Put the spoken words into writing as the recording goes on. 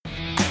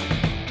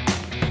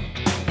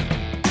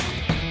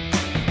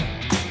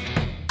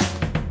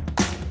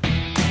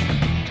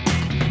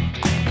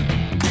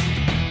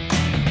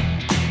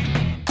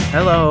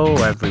Hello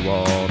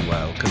everyone,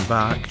 welcome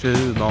back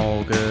to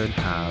Morgan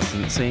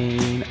Hasn't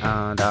Seen,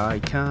 and I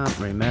can't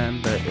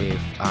remember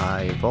if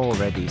I've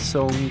already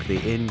sung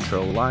the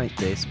intro like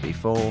this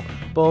before,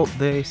 but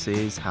this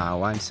is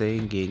how I'm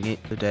singing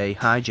it today.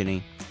 Hi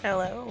Janine.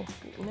 Hello.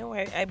 No,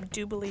 I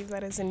do believe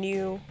that is a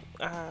new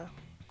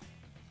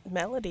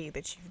melody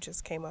that you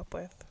just came up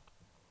with.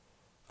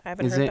 I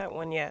haven't Is heard it? that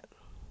one yet.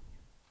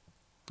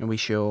 Are we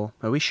sure?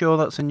 Are we sure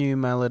that's a new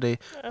melody?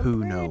 I'm Who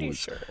pretty knows?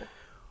 sure.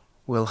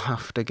 We'll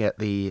have to get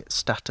the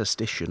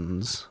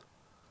statisticians,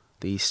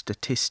 the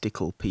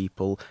statistical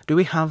people. Do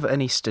we have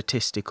any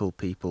statistical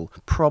people?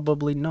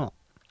 Probably not.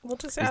 We'll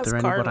just Is ask there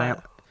anybody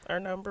Carla, our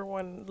number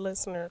one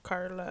listener,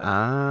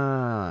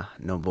 Carla.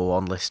 Number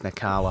one listener,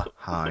 Carla.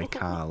 Hi,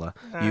 Carla.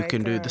 You Hi,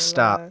 can do the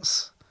Carla.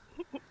 stats.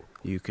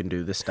 You can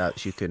do the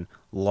stats. You can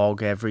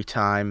log every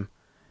time.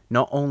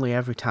 Not only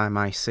every time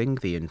I sing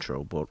the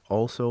intro, but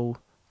also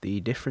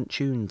the different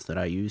tunes that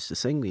I use to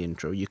sing the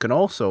intro. You can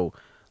also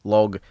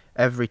log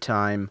every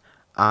time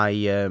I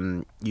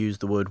use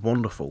the word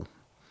wonderful,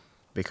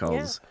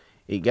 because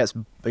it gets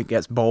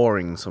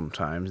boring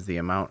sometimes, the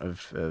amount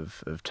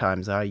of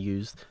times I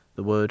use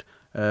the word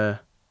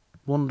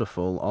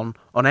wonderful on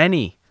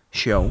any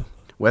show,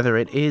 whether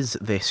it is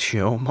this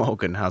show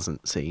Morgan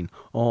Hasn't Seen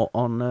or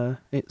on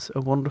It's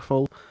a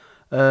Wonderful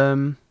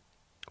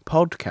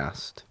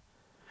podcast.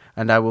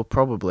 And I will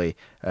probably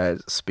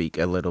speak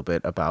a little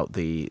bit about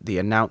the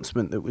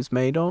announcement that was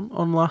made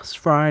on last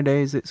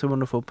Friday's It's a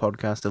Wonderful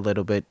podcast a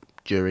little bit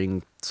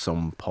during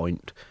some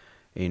point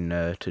in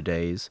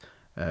today's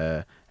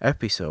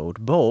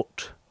episode.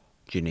 But,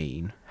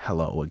 Janine,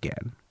 hello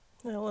again.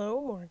 Hello,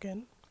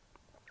 Morgan.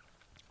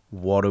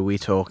 What are we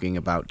talking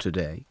about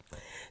today?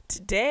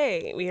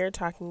 Today we are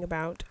talking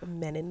about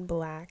Men in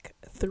Black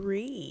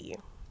 3.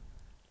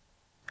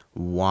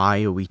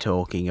 Why are we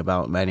talking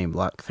about Men in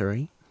Black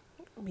 3?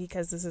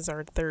 Because this is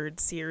our third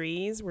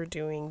series. We're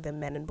doing the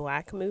Men in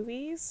Black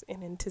movies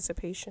in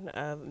anticipation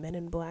of Men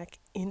in Black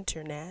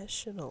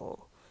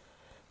International.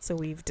 So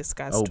we've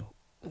discussed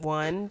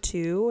 1,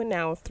 2, and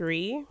now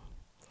 3.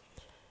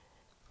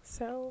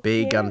 So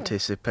big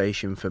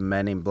anticipation for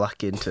Men in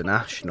Black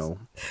International.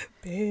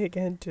 Big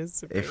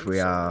anticipation.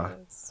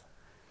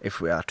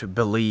 If we are to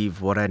believe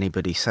what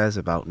anybody says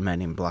about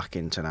Men in Black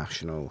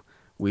International,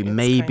 we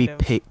maybe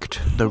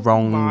picked the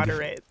wrong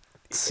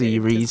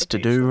series to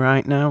do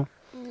right now.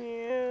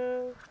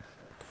 Yeah.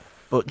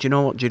 But do you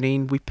know what,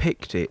 Janine? We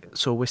picked it,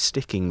 so we're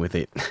sticking with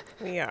it.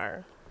 We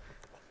are.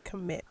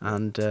 Commitment.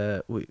 And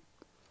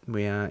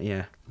we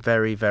are,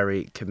 very,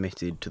 very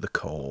committed to the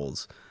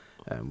cause,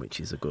 which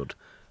is a good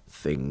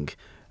thing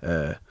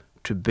to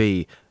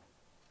be.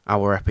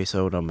 Our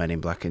episode on Men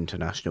in Black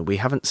International. We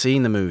haven't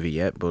seen the movie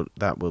yet, but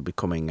that will be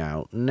coming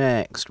out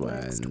next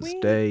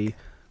Wednesday.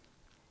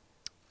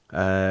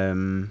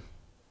 But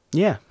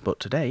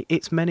today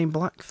it's Men in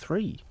Black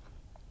 3.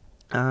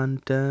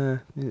 And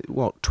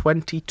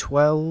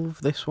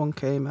 2012 this one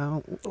came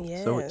out.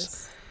 Yes. So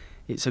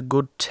it's a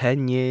good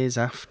 10 years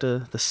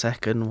after the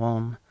second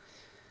one.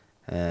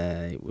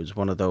 It was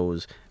one of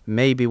those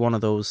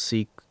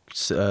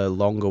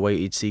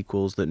long-awaited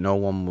sequels that no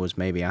one was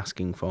maybe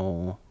asking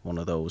for, one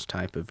of those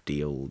type of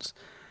deals.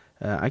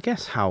 I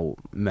guess how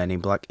Men in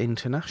Black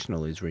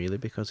International is really,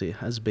 because it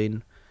has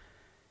been,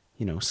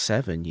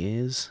 7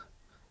 years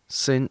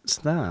since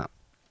that.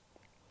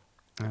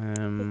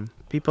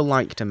 People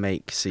like to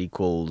make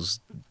sequels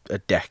a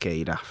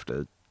decade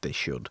after they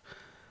should.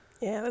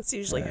 Yeah, that's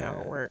usually how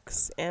it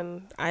works.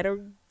 And I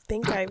don't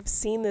think I've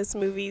seen this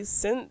movie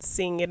since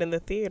seeing it in the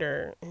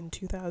theater in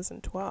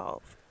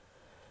 2012.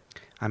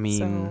 I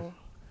mean,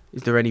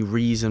 is there any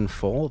reason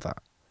for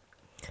that?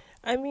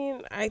 I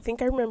mean, I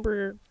think I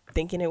remember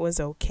thinking it was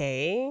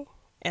okay,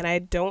 and I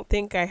don't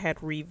think I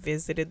had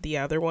revisited the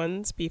other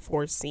ones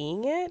before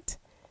seeing it.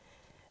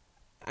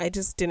 I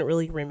just didn't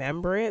really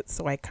remember it,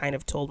 so I kind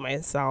of told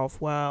myself,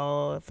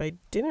 well, if I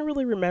didn't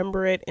really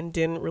remember it and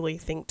didn't really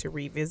think to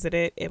revisit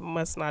it, it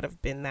must not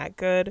have been that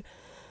good.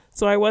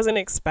 So I wasn't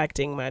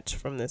expecting much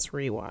from this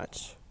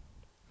rewatch.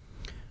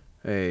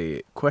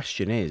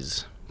 Question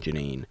is,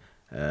 Janine,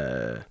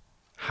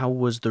 how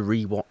was the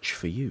rewatch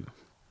for you?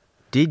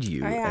 Did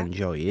you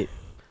enjoy it?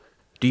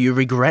 Do you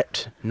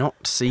regret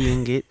not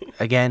seeing it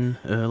again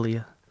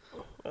earlier?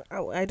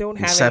 I don't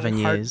have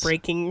any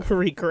heartbreaking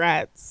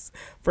regrets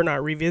for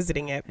not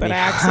revisiting it, but I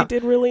actually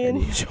did really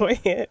enjoy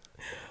it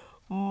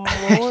more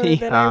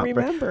than I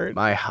remembered.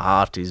 My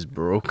heart is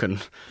broken.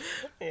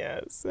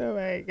 Yes, oh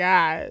my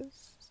gosh.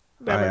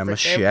 I am a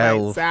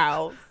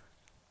shell.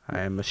 I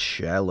am a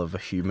shell of a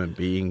human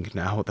being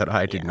now that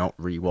I did not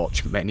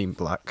rewatch Men in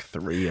Black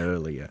 3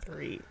 earlier.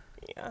 3,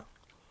 yeah.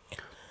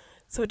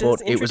 So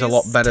it was a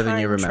lot better than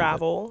you remember.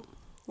 Travel.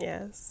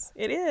 Yes,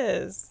 it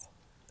is.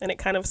 And it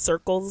kind of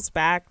circles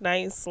back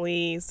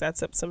nicely,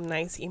 sets up some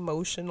nice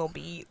emotional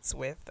beats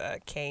with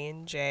K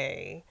and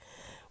J,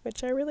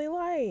 which I really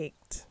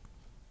liked.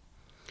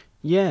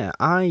 Yeah,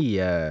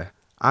 I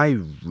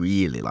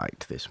really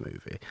liked this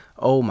movie.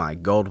 Oh my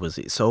god, was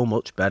it so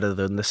much better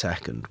than the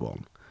second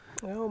one.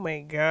 Oh my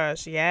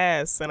gosh,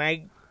 yes. And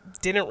I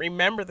didn't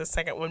remember the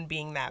second one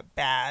being that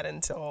bad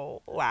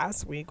until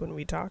last week when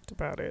we talked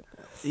about it.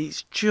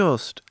 It's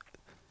just...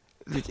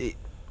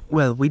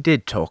 well, we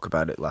did talk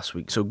about it last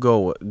week, so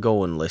go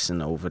and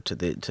listen over to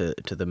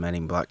the Men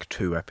in Black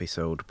 2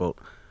 episode, but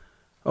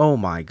oh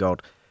my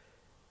god,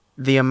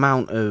 the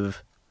amount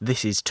of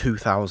 "this is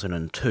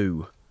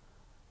 2002"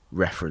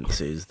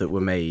 references that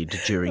were made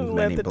during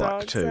Men in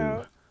Black 2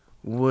 out.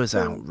 Was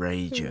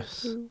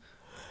outrageous.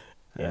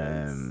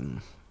 Yes.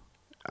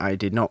 I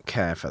did not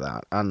care for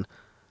that, and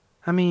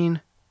I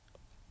mean,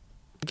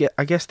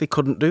 I guess they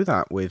couldn't do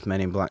that with Men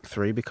in Black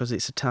 3 because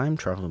it's a time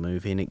travel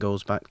movie and it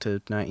goes back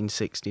to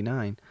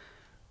 1969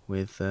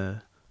 with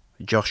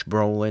Josh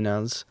Brolin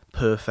as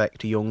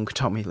perfect young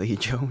Tommy Lee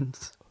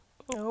Jones.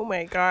 Oh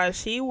my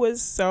gosh, he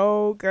was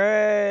so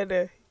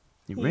good.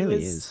 He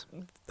really is.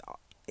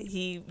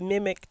 He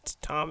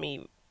mimicked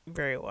Tommy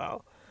very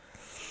well.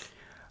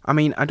 I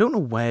mean, I don't know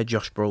where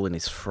Josh Brolin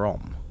is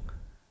from.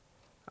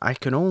 I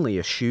can only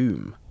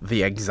assume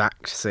the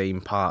exact same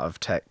part of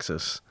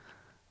Texas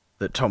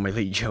that Tommy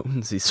Lee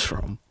Jones is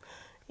from.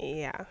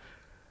 Yeah.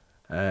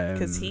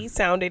 Because he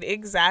sounded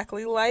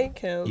exactly like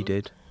him. He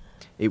did.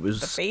 It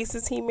was... the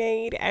faces he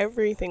made,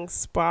 everything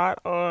spot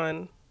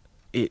on.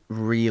 It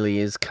really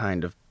is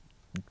kind of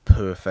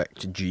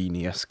perfect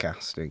genius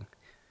casting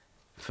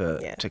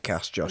to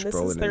cast Josh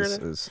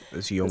Brolin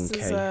as young Kay.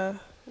 This is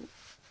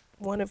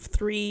one of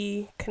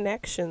 3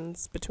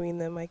 connections between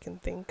them I can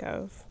think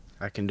of.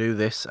 I can do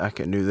this,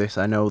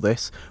 I know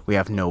this. We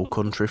have No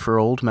Country for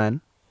Old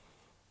Men.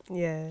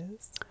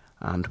 Yes.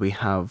 And we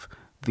have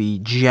the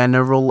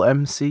general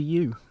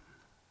MCU.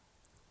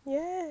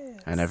 Yes.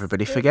 And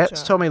everybody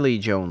forgets Tommy Lee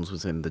Jones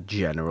was in the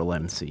general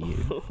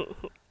MCU.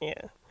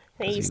 Yeah.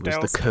 He was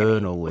the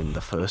Colonel in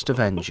the first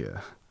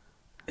Avenger.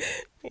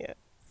 Yeah.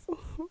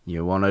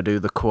 You want to do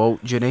the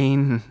quote,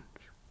 Janine?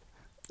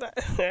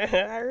 I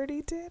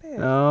already did it.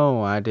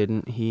 No, I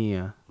didn't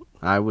hear.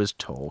 I was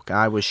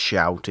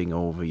shouting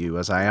over you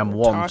as I am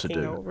wont to do.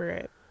 Talking over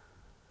it.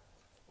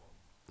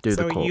 Do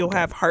the quote you'll again.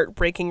 Have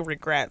heartbreaking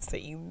regrets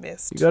that you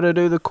missed. You gotta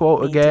do the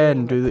quote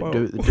again. Do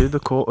the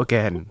quote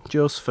again,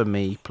 just for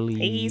me, please.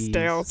 He's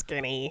still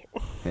skinny.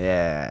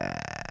 Yeah,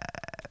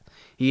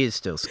 he is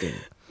still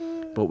skinny,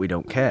 but we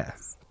don't care.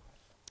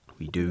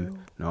 We do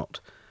not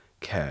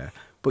care.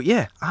 But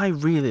yeah, I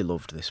really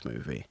loved this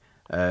movie.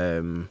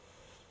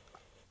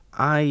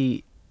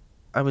 I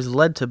was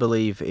led to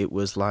believe it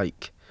was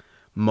like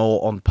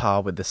more on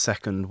par with the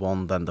second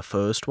one than the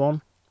first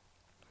one.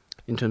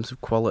 In terms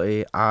of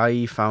quality,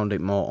 I found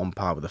it more on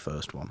par with the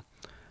first one.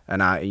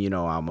 And you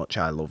know how much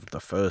I loved the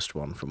first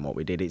one from what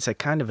we did. It's a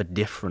kind of a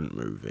different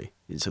movie.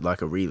 It's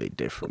like a really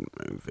different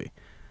movie.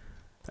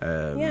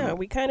 Yeah,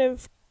 we kind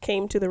of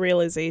came to the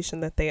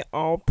realization that they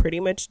all pretty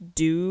much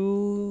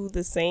do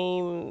the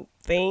same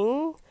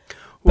thing,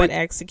 but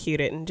execute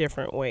it in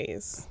different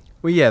ways.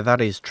 Well, yeah,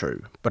 that is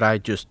true. But I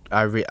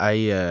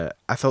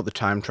thought the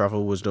time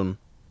travel was done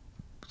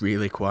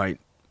really quite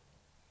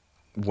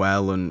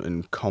well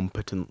and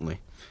competently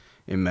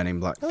in Men in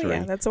Black 3.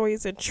 Yeah, that's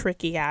always a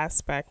tricky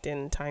aspect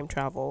in time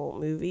travel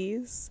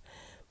movies.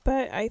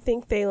 But I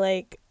think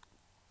they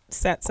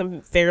set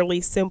some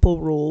fairly simple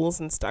rules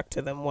and stuck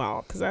to them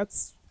well, because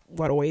that's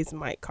what always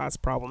might cause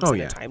problems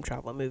in a time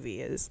travel movie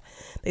is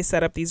they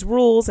set up these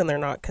rules and they're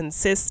not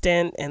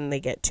consistent and they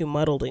get too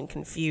muddled and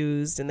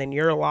confused, and then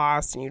you're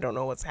lost and you don't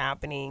know what's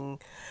happening,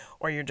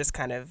 or you're just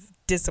kind of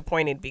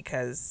disappointed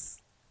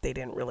because they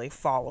didn't really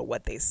follow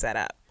what they set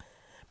up.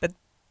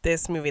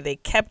 This movie, they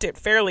kept it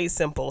fairly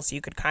simple so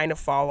you could kind of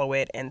follow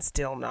it and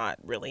still not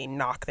really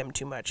knock them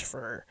too much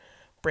for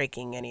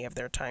breaking any of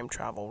their time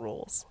travel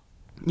rules.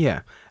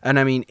 Yeah, and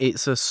I mean,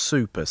 it's a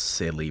super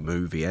silly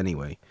movie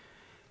anyway.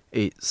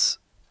 It's,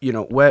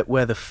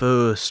 where the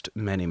first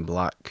Men in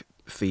Black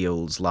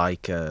feels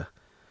like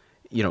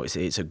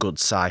it's a good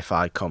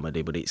sci-fi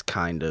comedy, but it's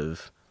kind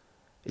of,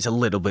 it's a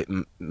little bit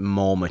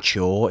more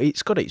mature.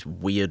 It's got its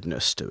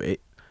weirdness to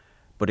it,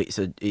 but it's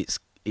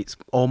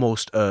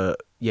almost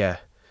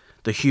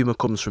the humour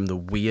comes from the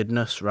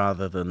weirdness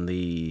rather than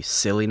the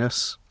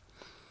silliness.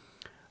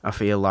 I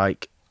feel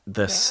like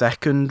the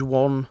second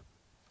one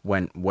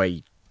went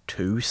way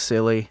too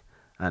silly,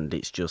 and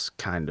it's just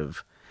kind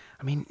of...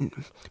 I mean,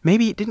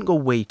 maybe it didn't go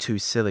way too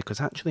silly, because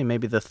actually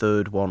maybe the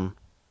third one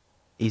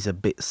is a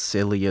bit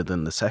sillier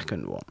than the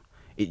second one.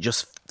 It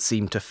just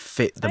seemed to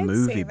fit the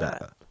movie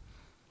better.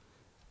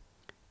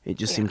 It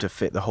just seemed to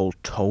fit the whole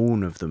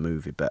tone of the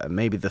movie better.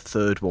 Maybe the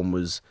third one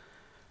was,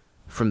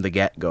 from the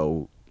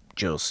get-go,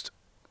 just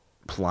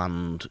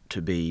planned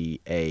to be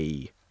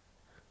a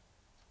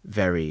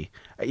very...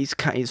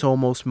 It's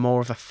almost more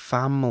of a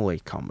family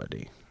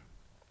comedy,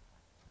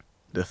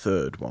 the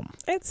third one.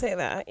 I'd say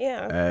that,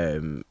 yeah.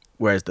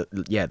 Whereas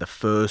the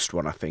first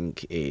one, I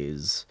think,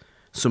 is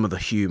some of the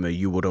humour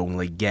you would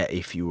only get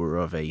if you were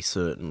of a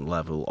certain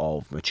level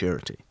of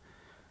maturity.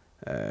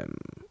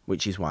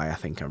 Which is why I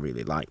think I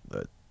really like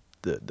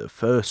the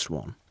first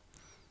one.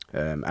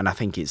 And I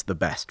think it's the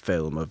best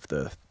film of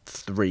the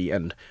 3.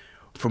 And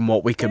from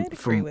what we can I'd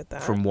agree with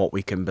that. from what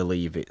we can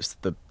believe, it's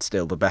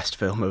still the best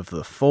film of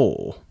the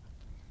four.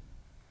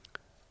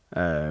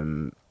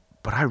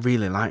 But I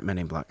really like Men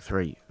in Black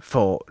 3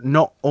 for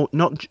not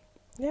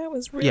Yeah, it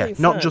was really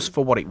fun. not just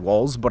for what it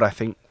was, but I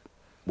think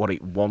what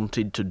it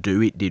wanted to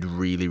do, it did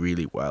really,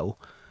 really well.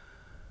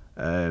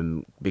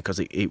 Because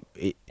it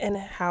and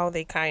how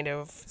they kind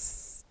of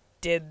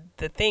did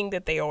the thing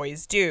that they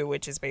always do,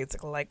 which is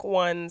basically like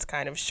one's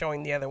kind of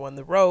showing the other one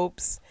the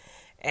ropes,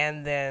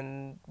 and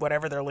then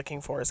whatever they're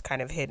looking for is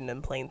kind of hidden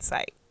in plain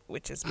sight,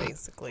 which is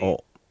basically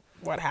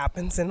what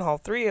happens in all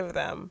three of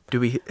them.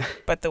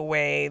 But the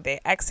way they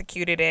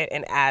executed it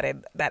and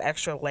added that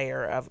extra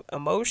layer of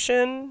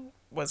emotion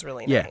was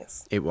really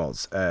nice. Yeah, it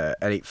was.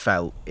 And it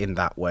felt in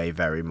that way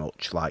very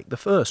much like the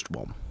first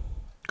one.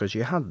 Because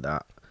you had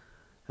that,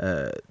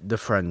 the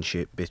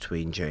friendship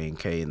between J and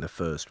K in the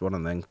first one,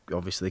 and then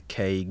obviously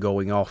K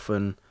going off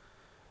and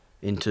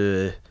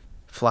into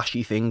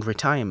flashy thing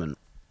retirement.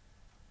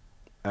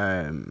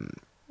 Yes.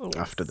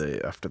 After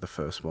the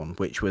first one,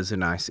 which was a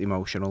nice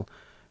emotional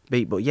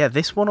beat. But yeah,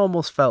 this one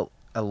almost felt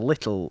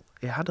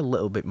it had a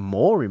little bit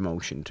more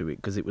emotion to it,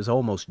 because it was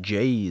almost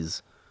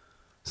Jay's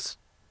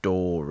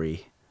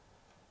story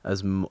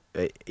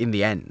in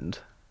the end,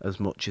 as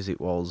much as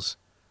it was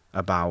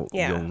about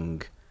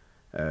young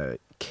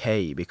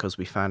Kay, because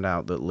we found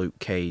out that Luke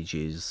Cage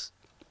is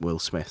Will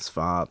Smith's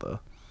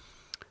father,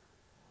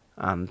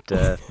 and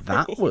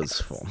that was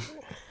fun.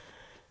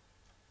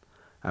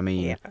 I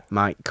mean,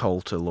 Mike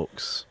Colter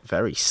looks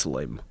very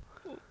slim.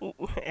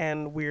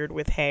 And weird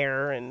with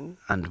hair and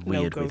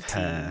weird with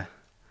hair.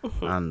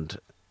 And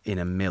in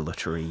a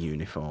military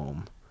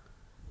uniform.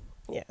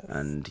 Yes.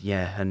 And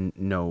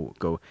no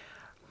go.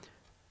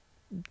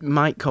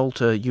 Mike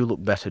Colter, you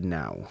look better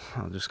now.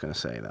 I'm just going to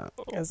say that.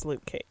 As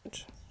Luke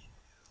Cage.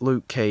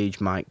 Luke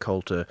Cage, Mike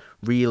Colter,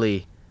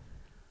 really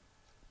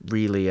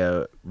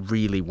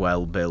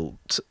well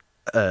built,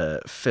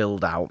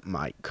 filled out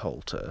Mike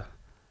Colter.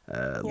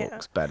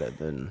 Looks better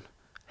than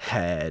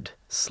haired,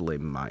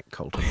 slim Mike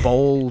Colter.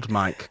 Bald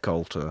Mike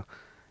Colter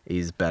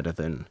is better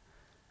than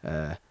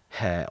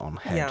hair on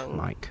head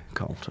Mike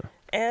Colter.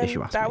 And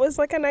that was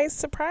like a nice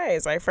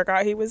surprise. I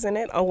forgot he was in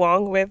it,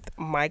 along with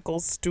Michael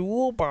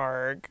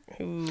Stuhlbarg,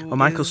 who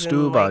Michael is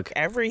Stuhlbarg, in, like,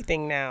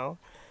 everything now.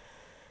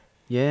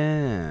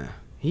 Yeah,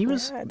 he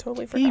was. I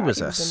totally forgot he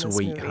was a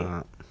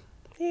sweetheart.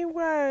 He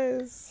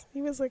was.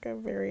 He was like a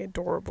very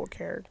adorable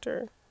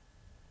character.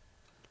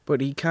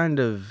 But he kind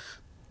of,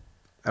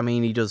 I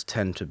mean, he does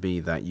tend to be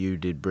that. You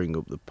did bring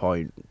up the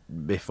point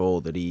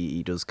before that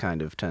he does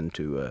kind of tend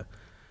to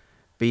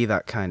be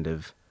that kind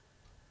of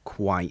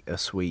quite a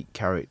sweet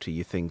character.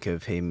 You think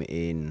of him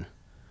in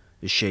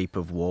The Shape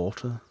of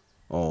Water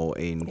or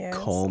in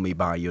Call Me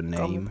By Your Name.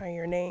 Call Me By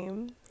Your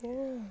Name,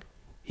 yeah.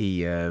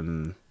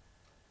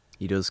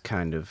 He does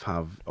kind of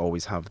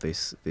always have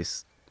this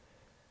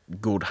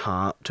good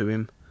heart to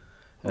him.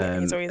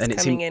 Yeah, he's always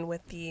coming in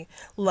with the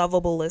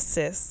lovable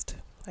assist,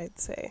 I'd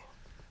say.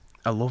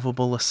 A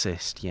lovable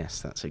assist,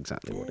 yes, that's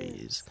exactly what he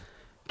is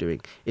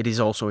doing. It is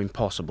also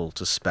impossible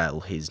to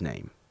spell his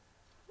name.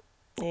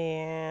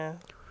 Yeah.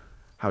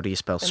 How do you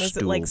spell Stuhlbarg? Is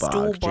it like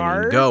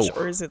Stuhlbarg, go.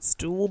 Or is it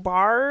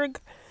Stuhlbarg?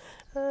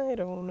 I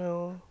don't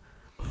know.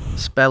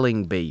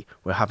 Spelling bee.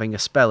 We're having a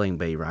spelling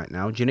bee right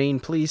now.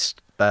 Janine, please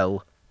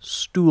spell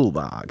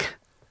Stuhlbarg.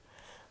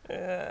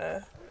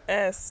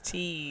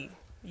 Stuhlbarg.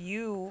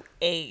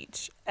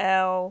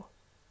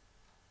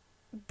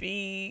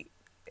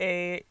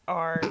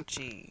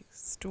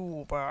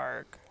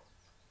 Stuhlbarg.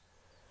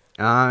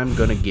 I'm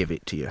gonna give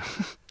it to you.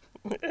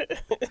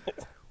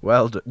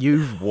 Well,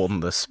 you've won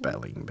the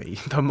spelling bee.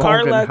 The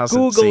Morgan Carla, hasn't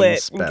Google seen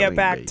it spelling and get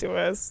back bee. to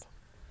us.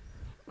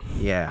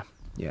 Yeah.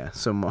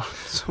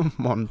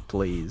 Someone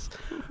please.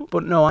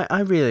 But no,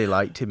 I really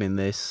liked him in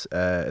this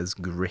as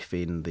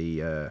Griffin,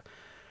 the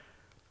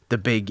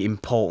big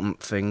important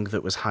thing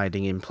that was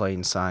hiding in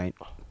plain sight.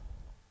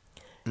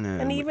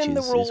 And even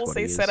the rules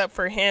they set up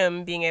for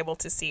him, being able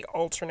to see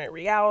alternate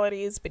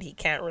realities, but he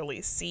can't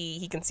really see.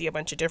 He can see a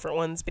bunch of different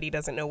ones, but he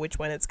doesn't know which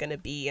one it's going to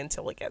be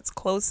until it gets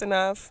close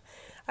enough.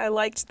 I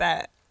liked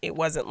that it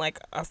wasn't like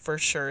a for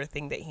sure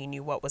thing that he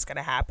knew what was going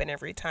to happen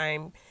every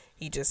time.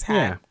 He just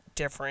had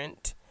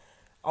different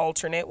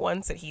alternate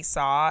ones that he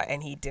saw,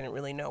 and he didn't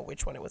really know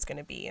which one it was going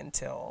to be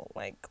until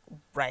like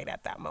right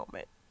at that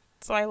moment.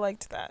 So I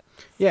liked that.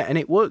 Yeah, and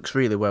it works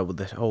really well with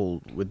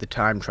the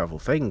time travel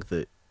thing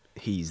that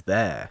he's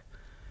there,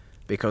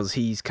 because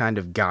he's kind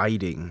of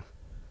guiding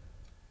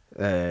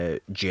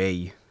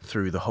Jay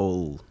through the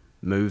whole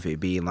movie,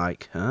 being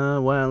like,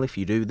 well, if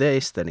you do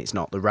this, then it's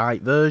not the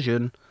right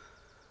version.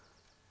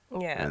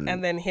 Yeah,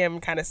 and then him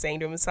kind of saying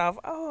to himself,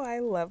 oh, I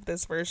love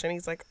this version.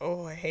 He's like,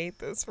 oh, I hate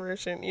this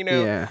version,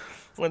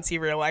 once he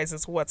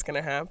realizes what's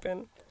going to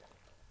happen.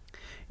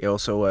 He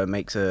also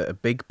makes a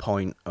big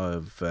point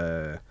of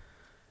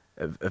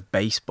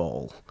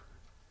baseball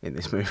in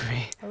this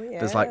movie. Oh, yeah,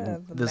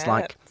 there's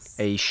like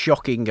a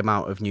shocking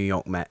amount of New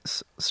York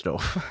Mets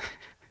stuff.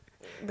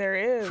 There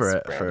is.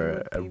 For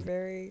Brandon would be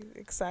very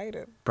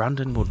excited.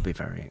 Brandon would be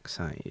very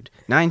excited.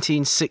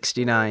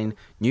 1969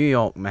 New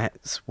York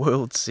Mets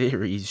World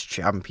Series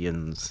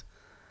champions.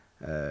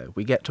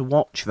 We get to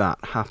watch that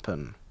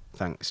happen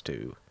thanks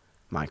to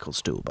Michael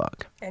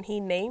Stuhlbarg. And he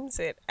names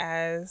it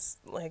as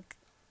like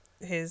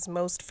his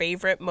most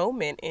favorite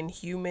moment in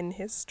human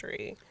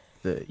history.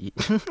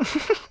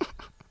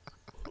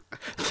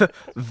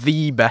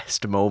 The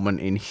best moment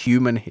in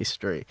human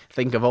history.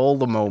 Think of all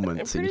the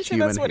moments in human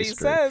history. I'm pretty sure that's what he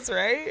says,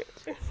 right?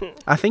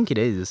 I think it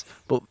is.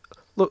 But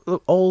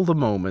look, all the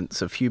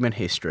moments of human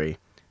history.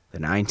 The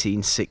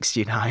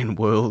 1969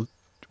 world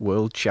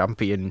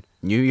champion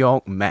New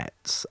York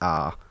Mets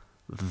are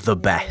the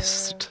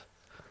best.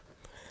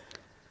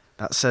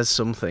 That says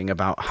something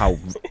about how...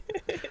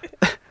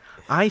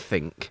 I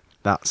think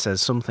that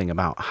says something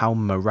about how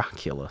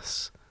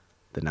miraculous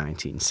the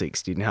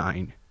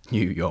 1969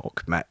 New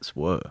York Mets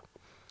were.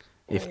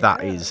 If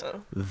that is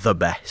the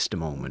best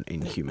moment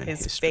in human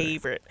history. His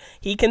favorite.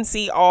 He can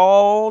see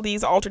all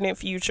these alternate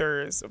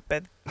futures,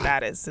 but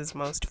that is his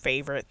most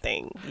favorite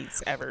thing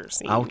he's ever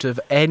seen. Out of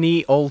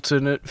any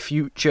alternate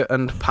future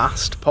and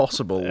past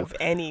possible. Of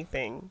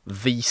anything.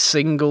 The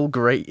single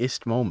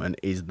greatest moment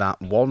is that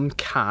one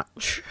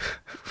catch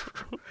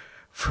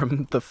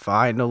from the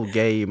final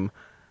game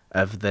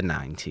of the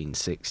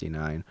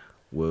 1969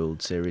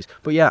 World Series.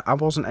 But yeah, I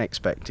wasn't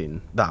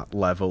expecting that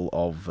level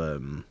of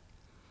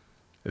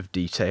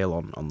detail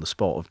on the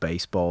sport of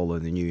baseball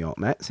and the New York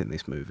Mets in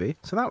this movie.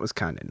 So that was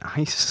kind of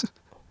nice.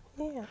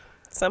 Yeah.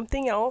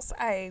 Something else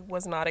I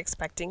was not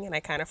expecting and I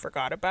kind of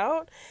forgot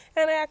about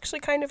and I actually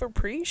kind of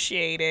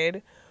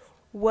appreciated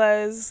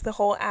was the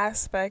whole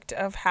aspect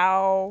of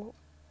how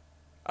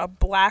a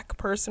black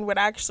person would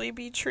actually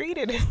be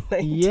treated in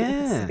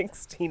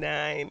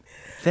 1969.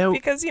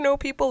 Because,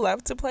 people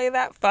love to play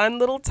that fun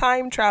little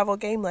time travel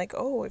game like,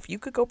 oh, if you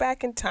could go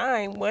back in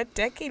time, what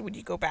decade would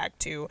you go back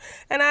to?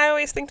 And I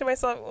always think to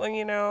myself,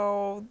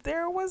 well,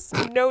 there was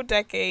no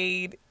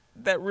decade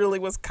that really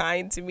was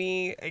kind to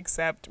me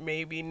except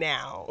maybe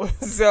now.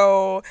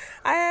 So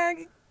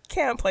I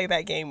can't play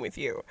that game with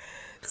you.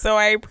 So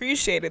I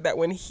appreciated that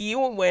when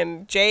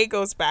Jay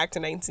goes back to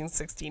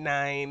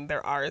 1969,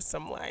 there are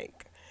some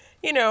like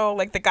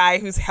the guy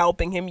who's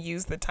helping him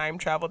use the time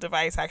travel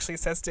device actually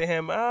says to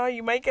him, oh,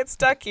 you might get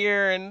stuck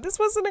here, and this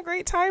wasn't a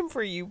great time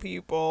for you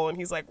people. And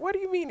he's like, what do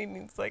you mean? And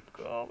he's like,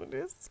 oh, it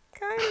is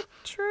kind of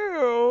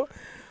true.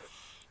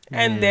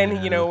 And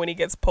then, when he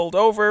gets pulled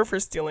over for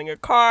stealing a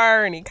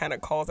car, and he kind of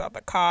calls out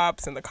the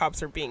cops, and the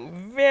cops are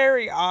being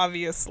very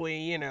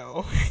obviously,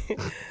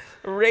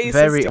 racist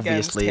very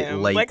against obviously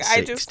him. Late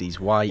 60s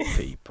white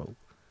people.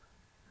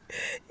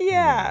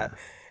 Yeah.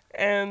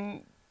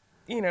 And...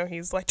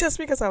 he's like, just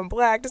because I'm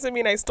black doesn't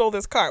mean I stole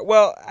this car.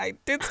 Well, I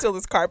did steal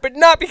this car, but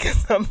not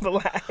because I'm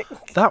black.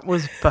 That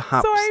was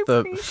perhaps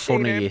the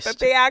funniest. But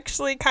they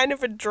actually kind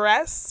of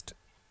addressed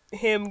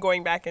him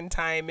going back in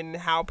time and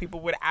how people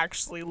would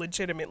actually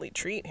legitimately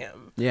treat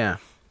him. Yeah.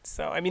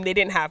 So, they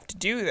didn't have to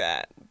do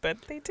that,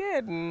 but they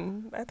did.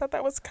 And I thought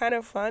that was kind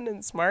of fun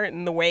and smart.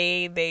 And the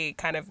way they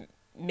kind of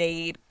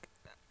made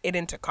it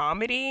into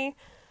comedy,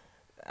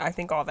 I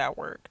think all that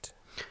worked.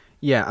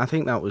 Yeah, I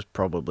think that was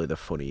probably the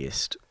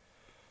funniest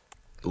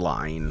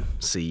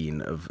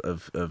scene of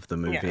the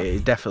movie. Yeah.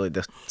 It's definitely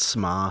the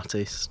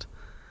smartest.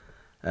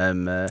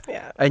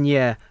 Yeah. And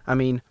yeah,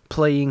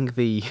 playing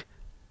the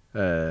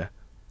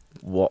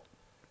what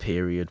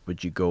period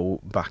would you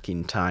go back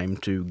in time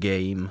to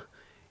game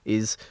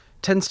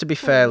tends to be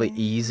fairly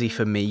easy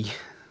for me.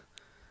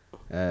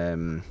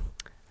 That's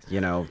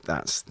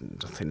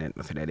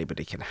nothing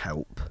anybody can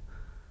help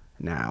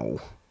now,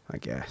 I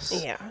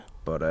guess. Yeah.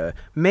 But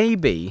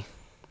maybe,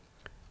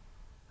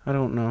 I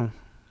don't know.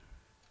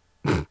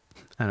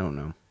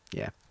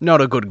 Yeah,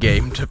 not a good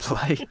game to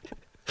play.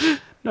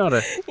 not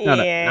a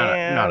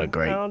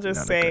great. I'll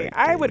just say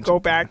I would go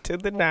back to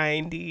the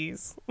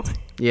 90s.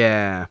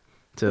 Yeah,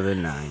 to the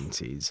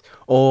 90s,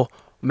 or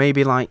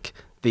maybe like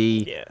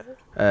the.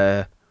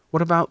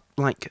 What about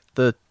like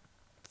the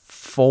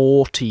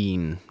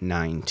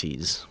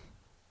 1490s?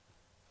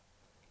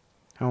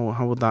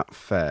 How would that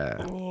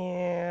fare?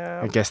 Yeah.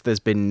 I guess there's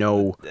been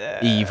no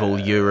evil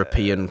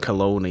European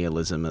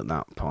colonialism at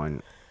that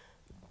point.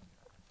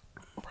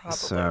 Probably.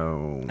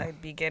 So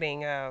I'd be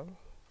getting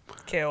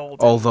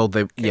killed. Although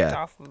they, kicked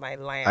off of my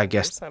land, I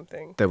guess or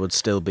something. There would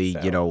still be,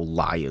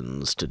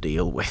 lions to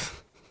deal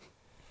with.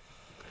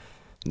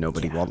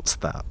 Nobody wants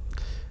that.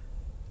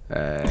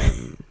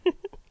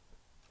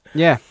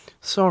 Yeah.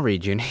 Sorry,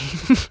 Ginny.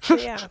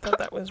 Yeah, I thought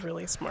that was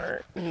really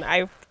smart, and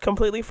I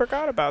completely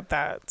forgot about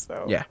that.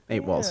 So yeah,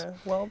 it was.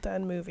 Well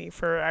done, movie,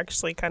 for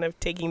actually kind of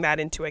taking that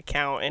into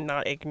account and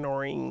not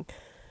ignoring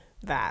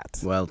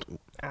that. Well done,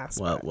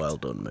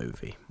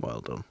 movie.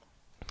 Well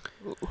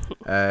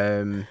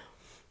done.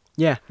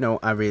 Yeah, no,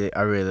 I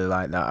really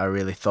like that. I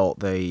really thought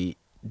they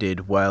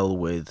did well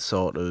with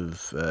sort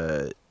of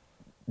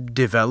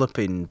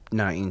developing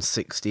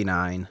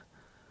 1969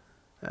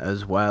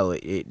 as well.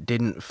 It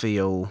didn't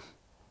feel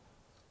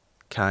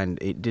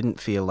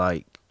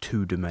like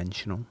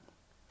two-dimensional.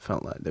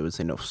 Felt like there was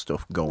enough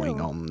stuff going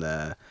No. on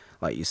there.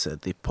 Like you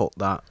said, they put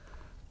that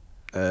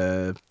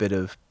bit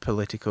of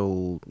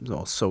political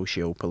or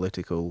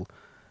socio-political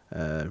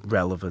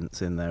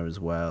relevance in there as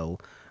well.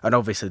 And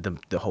obviously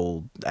the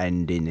whole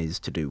ending is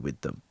to do with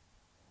the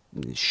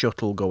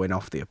shuttle going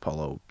off, the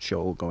Apollo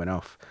shuttle going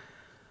off.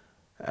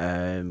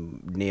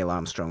 Neil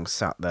Armstrong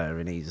sat there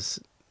in his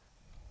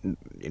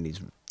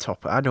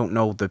top. I don't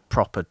know the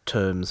proper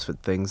terms for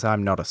things.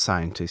 I'm not a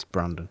scientist,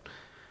 Brandon.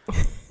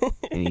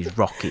 In his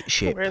rocket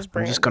ship. Where's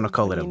I'm just going to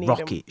call it a Brandon? You need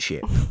rocket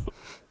ship.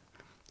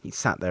 He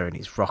sat there in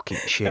his rocket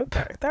ship.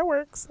 Okay, that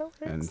works.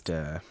 And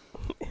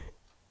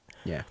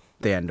yeah,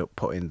 they end up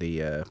putting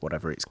the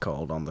whatever it's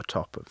called on the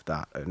top of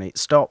that, and it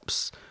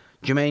stops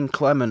Jermaine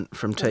Clement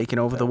from taking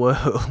over the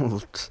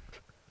world.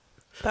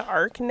 The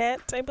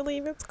ArcNet, I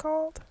believe it's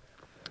called.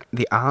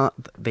 The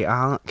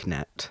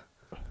ArcNet.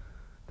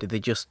 Did they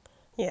just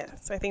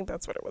Yes, I think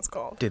that's what it was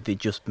called. And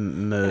it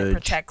merge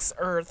protects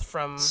Earth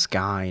from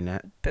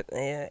Skynet?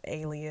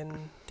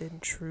 alien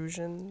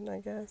intrusion,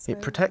 I guess.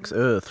 It protects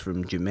Earth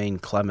from Jermaine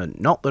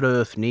Clement. Not that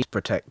Earth needs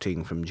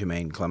protecting from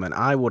Jermaine Clement.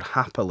 I would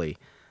happily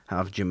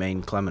have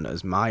Jermaine Clement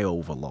as my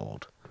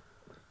overlord.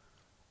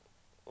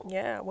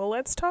 Yeah, well,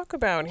 let's talk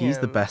about him. He's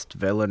the best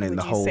villain in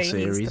the whole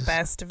series. He's the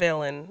best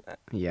villain.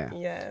 Yeah.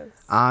 Yes.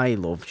 I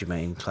love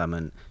Jermaine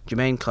Clement.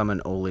 Jermaine Clement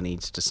only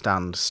needs to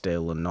stand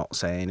still and not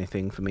say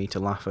anything for me to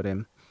laugh at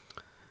him.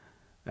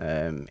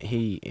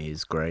 He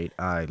is great.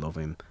 I love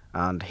him.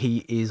 And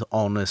he is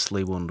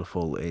honestly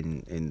wonderful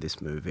in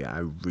this movie. I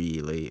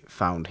really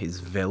found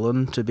his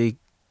villain to be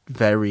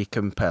very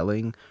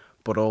compelling,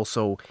 but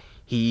also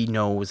he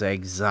knows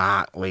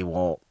exactly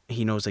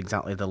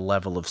the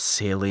level of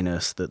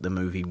silliness that the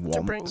movie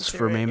wants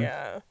from him.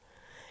 Yeah.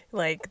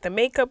 Like, the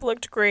makeup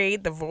looked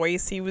great, the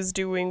voice he was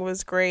doing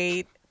was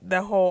great,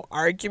 the whole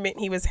argument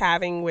he was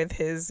having with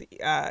his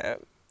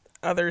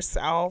other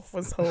self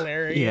was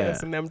hilarious, Yeah.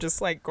 and them just,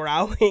 like,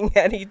 growling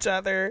at each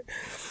other.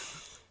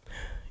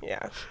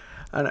 Yeah.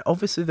 And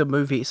obviously the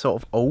movie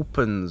sort of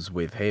opens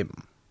with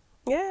him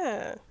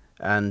Yeah.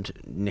 and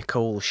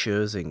Nicole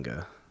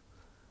Scherzinger,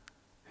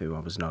 who I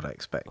was not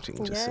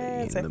expecting to see in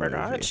Yes, the I movie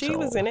forgot. at She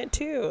was all. in it,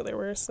 too. There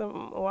were a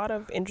lot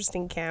of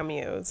interesting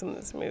cameos in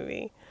this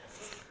movie.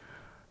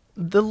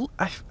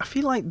 I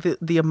feel like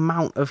the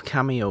amount of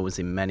cameos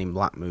in Men in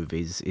Black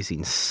movies is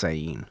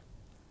insane.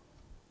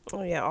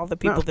 Oh, yeah, all the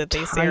people of that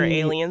they say are tiny-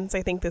 aliens.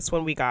 I think this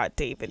one we got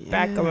David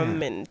Yeah.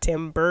 Beckham and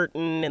Tim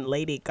Burton and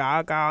Lady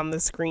Gaga on the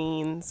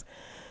screens.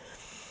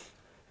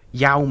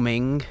 Yao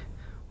Ming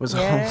was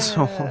Yeah.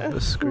 also on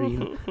the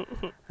screen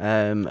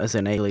as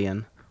an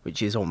alien,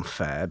 which is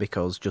unfair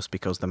because just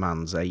because the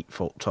man's 8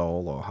 foot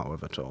tall or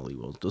however tall he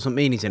was doesn't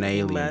mean he's an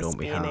alien. Must Don't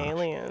be be an harsh.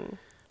 alien.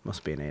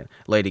 Must be an alien.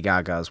 Lady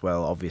Gaga as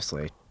well,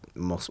 obviously,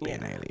 must be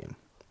an Yeah. alien.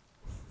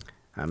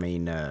 I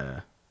mean,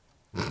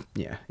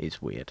 yeah,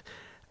 it's weird.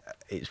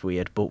 It's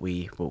weird, but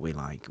we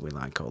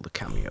like all the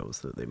cameos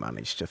that they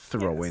managed to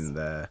throw Yes. in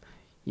there.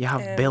 You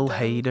have And, Bill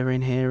Hader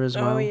in here as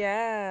well. Oh,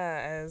 yeah,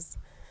 as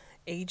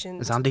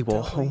Agent As Andy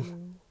Warhol.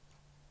 W.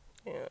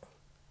 Yeah.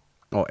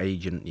 Or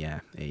Agent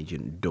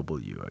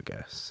W, I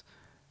guess.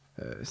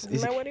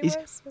 Isn't that what he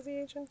was? Was he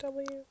Agent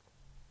W?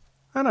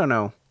 I don't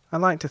know. I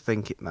like to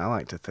think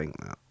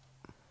that.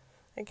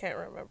 I can't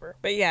remember.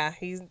 But yeah,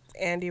 he's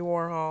Andy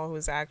Warhol,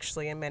 who's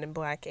actually a Men in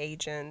Black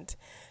agent,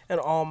 and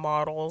all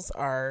models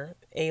are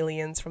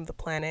aliens from the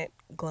planet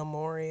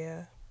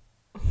Glamoria.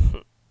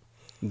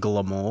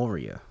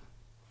 Glamoria.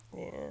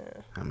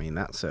 Yeah. I mean,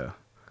 that's a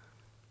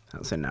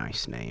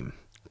nice name.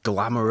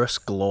 Glamorous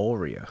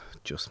Gloria.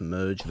 Just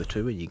merge the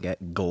two and you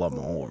get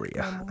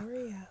Glamoria.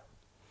 Glamoria.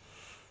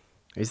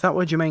 Is that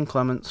where Jermaine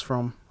Clement's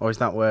from? Or is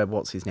that where,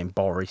 what's his name,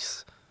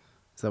 Boris?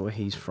 Is that where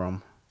he's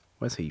from?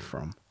 Where's he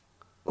from?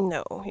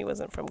 No, he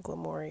wasn't from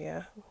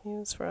Glamoria. He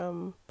was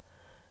from...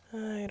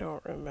 I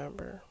don't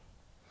remember.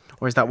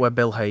 Or is that where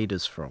Bill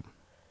Hader's from?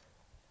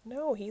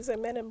 No, he's a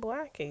Men in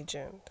Black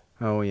agent.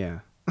 Oh, yeah.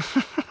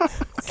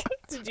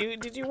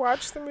 Did you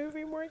watch the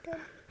movie, Morgan?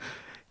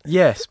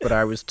 Yes, but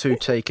I was too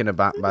taken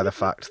aback by the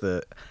fact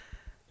that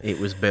it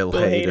was Bill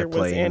Hader was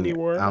playing Andy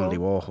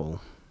Warhol.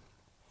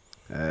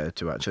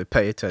 to actually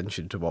pay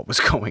attention to what was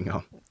going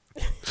on,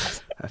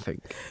 I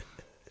think.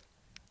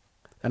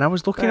 And I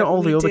was looking at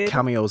all the other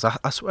cameos.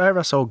 I swear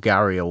I saw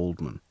Gary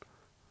Oldman.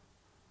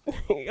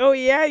 Oh,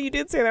 yeah, you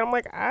did say that. I'm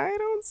like, I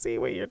don't see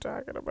what you're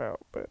talking about,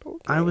 but okay.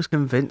 I was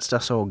convinced I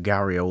saw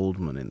Gary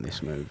Oldman in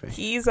this movie.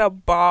 He's a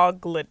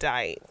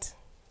boglodyte.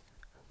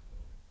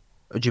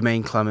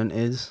 Jermaine Clement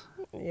is?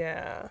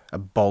 Yeah. A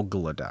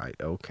boglodyte,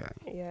 okay.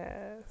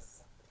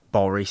 Yes.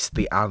 Boris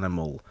the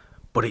animal,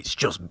 but it's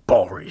just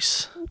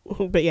Boris.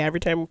 But yeah, every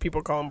time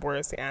people call him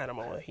Boris the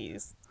animal, he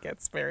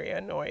gets very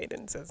annoyed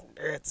and says,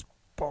 "It's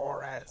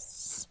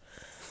Boris."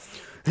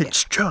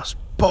 It's just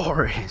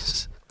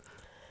Boris.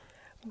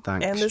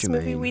 Thanks, And this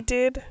movie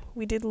Jermaine.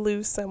 we did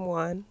lose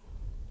someone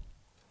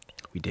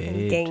We and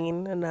did.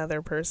 gain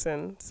another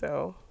person.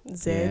 So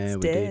Zed's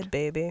we dead, did.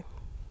 baby.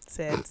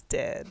 Zed's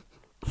dead.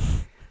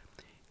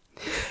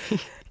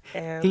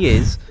 And He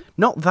is.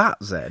 Not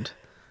that Zed.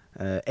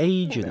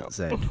 Agent No.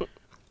 Z.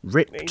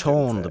 Rip Agent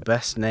Torn, Z. the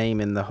best name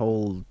in the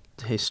whole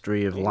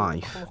history of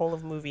life. The whole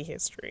of movie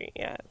history,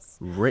 yes.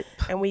 Rip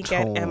And we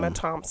Torn. get Emma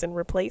Thompson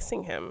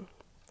replacing him.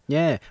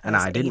 Yeah, and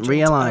as I didn't Agent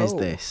realise O.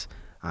 this.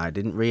 I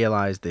didn't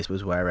realise this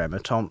was where Emma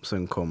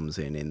Thompson comes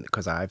in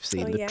because I've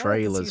seen the 'cause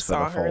trailers you for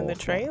saw the her in the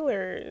fourth one.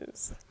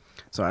 trailers.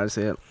 So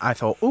I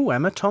thought, oh,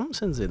 Emma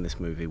Thompson's in this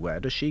movie. Where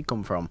does she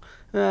come from?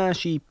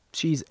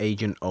 She's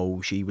Agent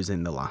O. She was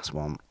in the last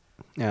one.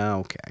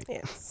 Okay,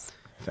 Yes.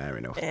 fair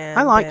enough. I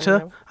And liked then,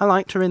 her. I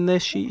liked her in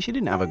this. She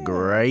didn't have a Yeah.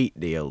 great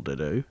deal to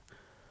do.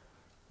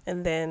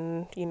 And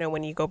then,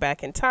 when you go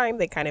back in time,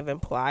 they kind of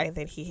imply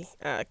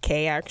that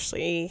Kay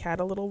actually had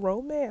a little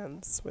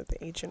romance with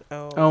Agent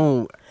O.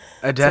 Oh,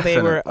 so definitely.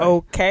 they were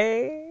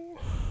okay.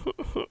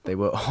 They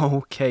were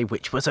okay,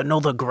 which was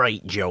another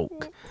great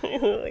joke.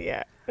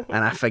 Yeah.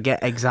 And I forget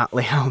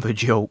exactly how the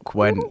joke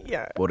went,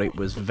 Yeah. but it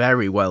was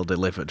very well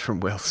delivered from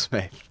Will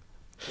Smith.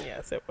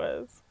 Yes, it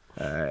was.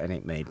 And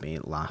it made me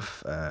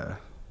laugh a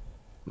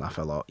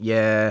lot.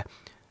 Yeah,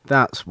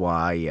 that's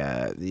why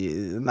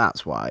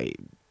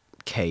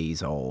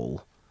Kay's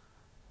all,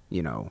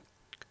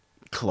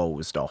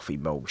 closed off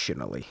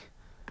emotionally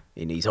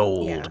in his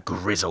old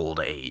grizzled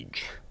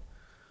age.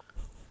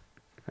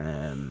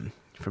 From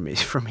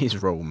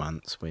his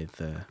romance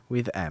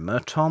with Emma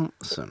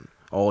Thompson,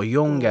 or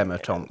young Emma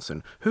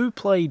Thompson, who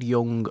played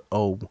young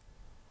O.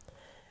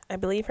 I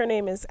believe her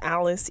name is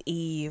Alice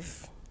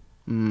Eve.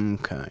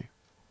 Okay.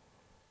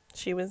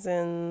 She was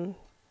in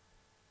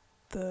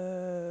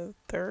the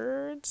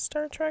third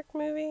Star Trek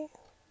movie,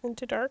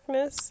 Into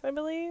Darkness, I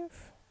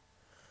believe.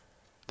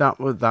 That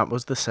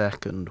was the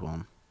second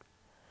one.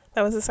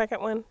 That was the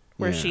second one,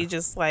 where Yeah. she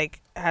just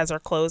has her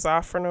clothes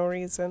off for no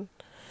reason.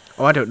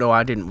 Oh, I don't know.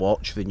 I didn't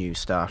watch the new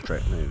Star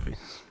Trek movies.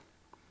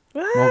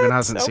 What? Morgan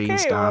hasn't seen Okay,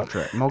 Star well,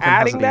 Trek. Morgan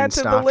adding hasn't that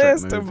seen to Star the Trek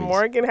list of movies.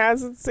 Morgan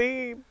hasn't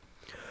seen.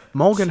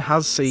 Morgan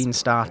has seen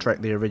Star Trek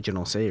the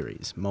original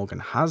series. Morgan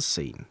has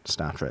seen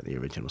Star Trek the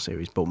original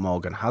series, but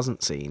Morgan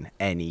hasn't seen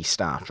any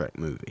Star Trek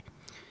movie.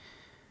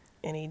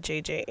 Any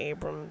J.J.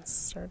 Abrams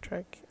Star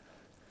Trek,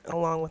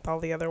 along with all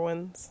the other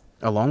ones.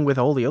 Along with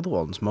all the other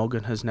ones,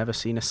 Morgan has never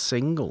seen a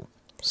single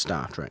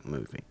Star Trek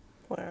movie.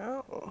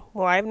 Wow.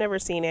 Well, I've never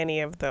seen any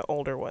of the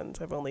older ones.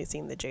 I've only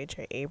seen the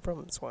J.J.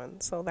 Abrams one,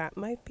 so that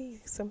might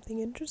be something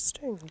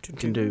interesting to We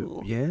can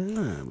do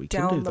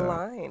down the that.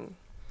 line.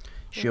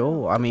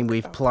 Sure. Yeah, I mean, think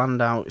we've about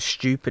planned out a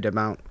stupid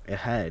amount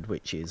ahead,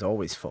 which is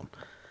always fun.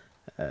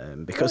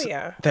 Because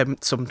then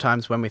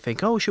sometimes when we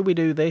think, oh, should we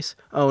do this?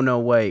 Oh, no,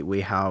 wait,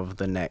 we have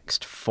the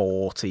next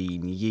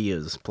 14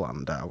 years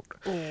planned out.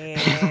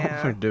 Yeah.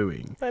 What we're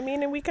doing. I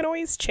mean, and we can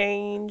always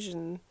change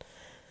and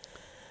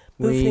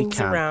move We things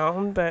can.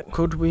 around, but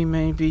Could we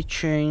maybe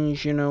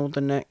change,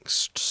 the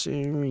next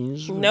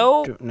series?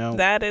 no, No.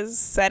 that is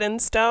set in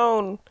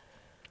stone.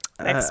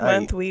 Next I-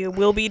 month, we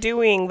will be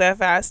doing the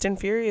Fast and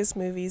Furious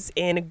movies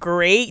in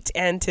great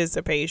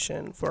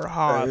anticipation for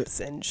Hobbs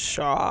and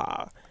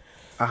Shaw.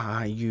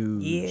 Are you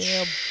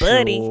Yeah, sure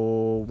buddy.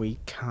 we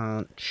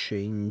can't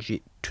change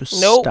it to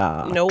Nope.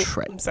 Star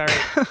Trek? I'm sorry.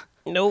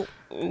 Nope.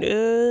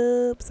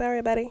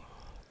 Sorry, buddy.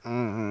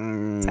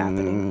 It's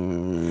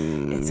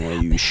happening. It's Are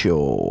you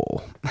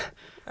sure?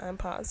 I'm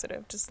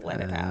positive. Just let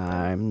it happen.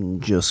 I'm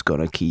just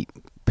gonna keep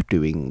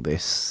doing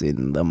this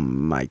in the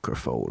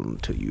microphone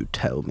until you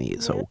tell me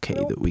it's okay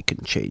Nope. that we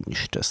can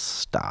change to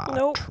Star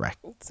Nope. Trek.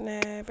 It's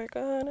never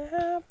gonna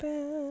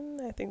happen.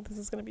 I think this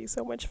is gonna be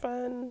so much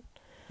fun.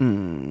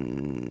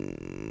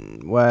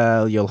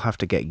 Well, you'll have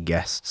to get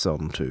guests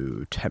on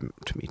to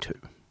tempt me to.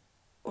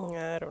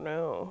 I don't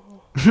know.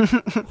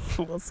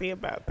 We'll see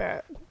about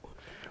that.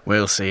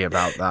 We'll see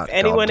about that. If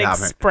anyone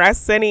goddammit.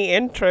 express any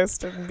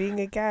interest in being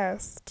a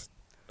guest.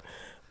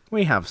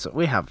 We have stuff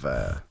in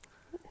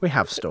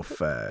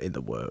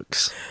the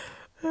works.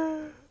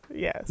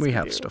 Yes. We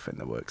have do. stuff in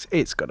the works.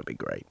 It's gonna be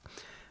great.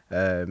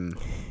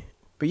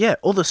 But yeah,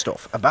 other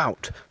stuff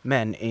about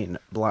Men in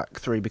Black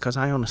 3, because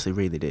I honestly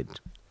really did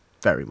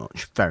very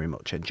much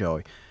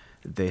enjoy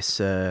this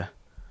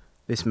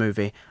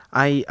movie.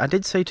 I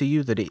did say to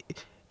you that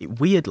it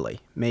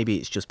weirdly, maybe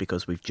it's just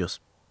because we've just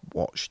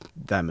watched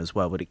them as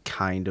well, but it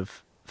kind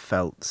of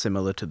felt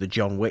similar to the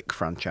John Wick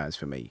franchise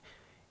for me.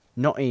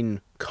 Not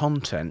in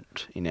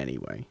content in any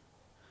way,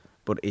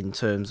 but in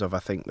terms of, I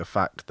think, the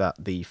fact that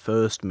the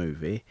first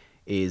movie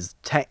is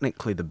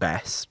technically the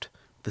best,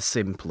 the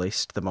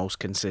simplest, the most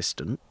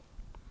consistent.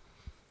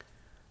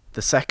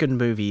 The second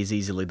movie is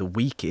easily the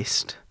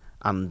weakest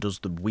and does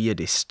the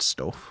weirdest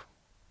stuff.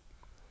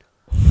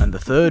 And the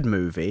third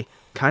movie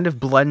kind of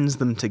blends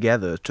them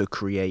together to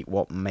create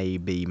what may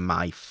be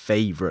my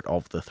favourite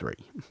of the three.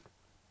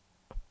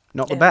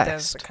 Not the It best.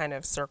 does the kind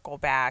of circle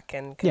back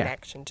and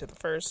connection to the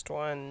first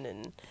one,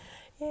 and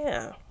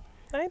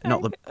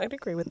I'd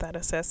agree with that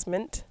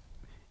assessment.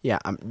 Yeah,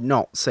 I'm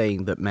not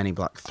saying that Men in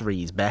Black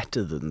 3 is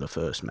better than the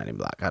first Men in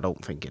Black. I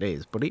don't think it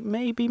is. But it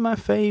may be my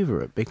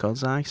favourite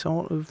because I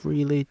sort of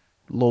really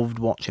loved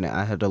watching it.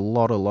 I had a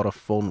lot of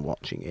fun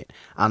watching it.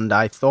 And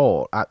I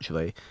thought,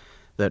 actually,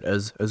 that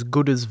as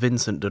good as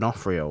Vincent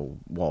D'Onofrio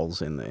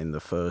was in the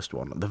first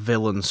one, the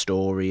villain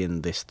story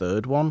in this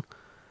third one,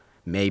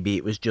 maybe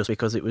it was just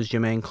because it was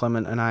Jermaine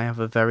Clement and I have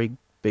a very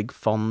big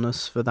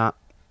fondness for that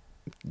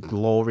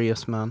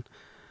glorious man.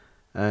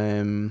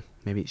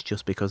 Maybe it's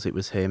just because it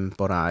was him,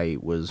 but I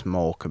was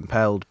more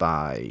compelled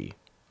by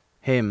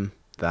him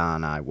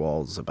than I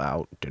was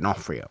about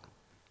D'Onofrio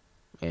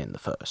in the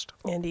first.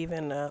 And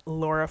even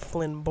Laura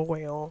Flynn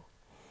Boyle.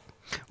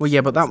 Well, yeah,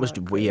 but that was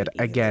not weird.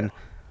 great either. Again,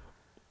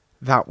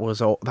 that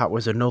was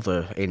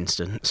another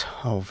instance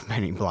of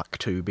Men in Black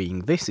 2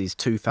 being, this is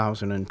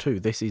 2002,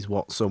 this is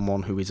what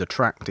someone who is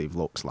attractive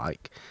looks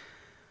like.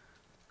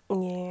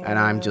 Yeah. And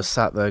I'm just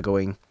sat there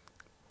going,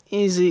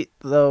 is it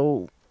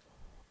though?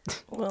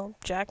 Well,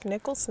 Jack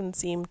Nicholson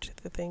seemed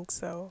to think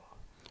so.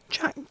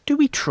 Do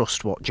we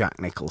trust what Jack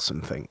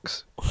Nicholson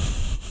thinks?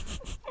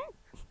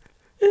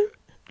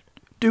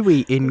 Do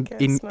we, in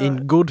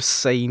good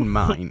sane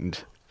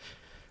mind,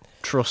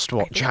 trust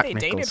what Jack they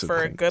Nicholson dated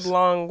for thinks? a good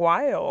long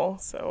while,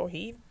 so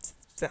he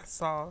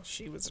saw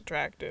she was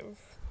attractive.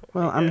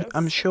 Well,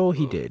 I'm sure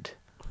he did.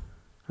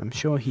 I'm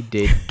sure he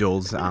did,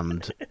 does,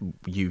 and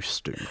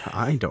used to.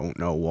 I don't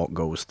know what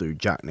goes through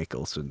Jack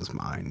Nicholson's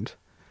mind.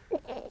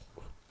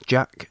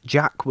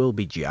 Jack will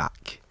be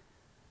Jack.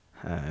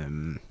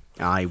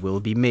 I will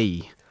be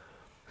me.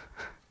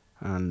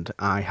 And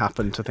I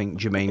happen to think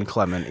Jermaine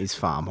Clement is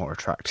far more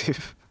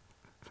attractive.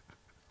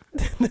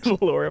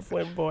 Laura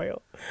Flynn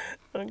Boyle.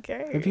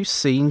 Okay. Have you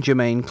seen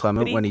Jermaine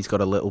Clement But when he's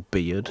got a little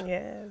beard?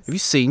 Yes. Have you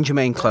seen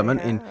Jermaine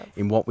Clement have.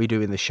 in What We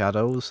Do in the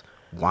Shadows?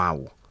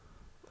 Wow.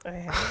 I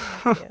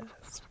have,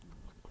 yes.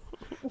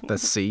 The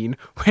scene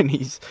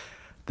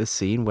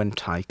when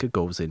Taika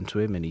goes into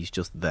him and he's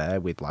just there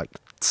with like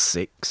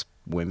 6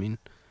 women.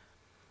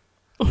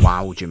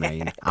 Wow,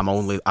 Jermaine.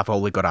 I've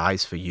only got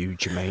eyes for you,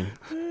 Jermaine.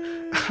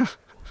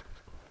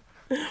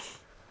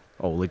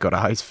 Only got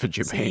eyes for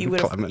Jermaine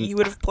Clement. You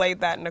would have played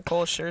that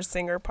Nicole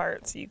Scherzinger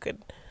part, so you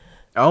could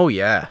Oh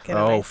yeah. get a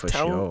Oh, nice for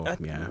tongue, sure.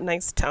 Yeah.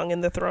 nice tongue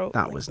in the throat.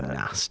 That like was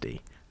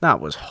nasty.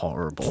 That was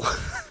horrible.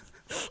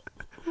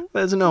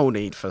 There's no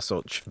need for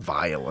such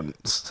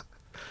violence.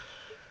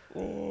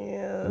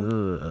 Yeah.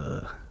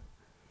 Ugh.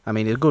 I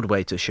mean, a good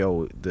way to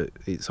show that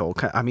it's all.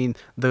 I mean,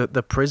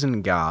 the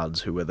prison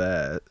guards who were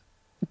there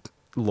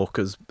look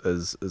as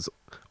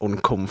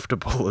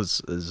uncomfortable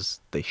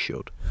as they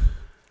should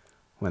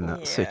when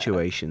that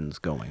situation's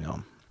going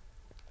on.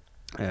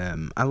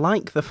 I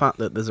like the fact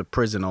that there's a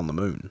prison on the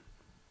moon.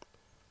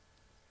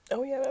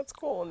 Oh yeah, that's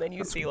cool. And then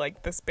you see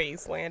like the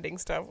space landing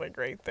stuff like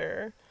right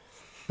there.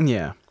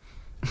 Yeah.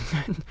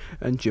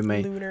 And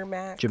Lunar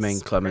Max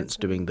Jermaine Clement's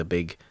prison. doing the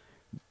big,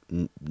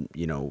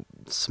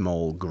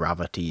 small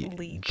gravity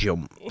Leap.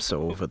 jumps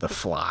over the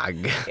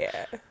flag.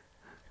 Yeah.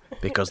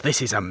 Because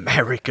this is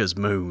America's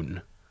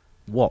moon.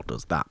 What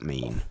does that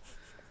mean?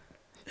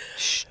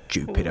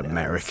 Stupid Who knows?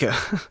 America.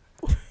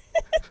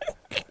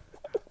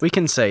 We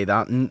can say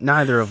that.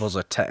 Neither of us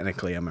are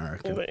technically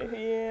American.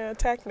 Yeah,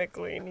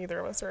 technically neither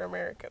of us are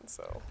American,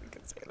 so we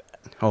can say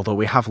that. Although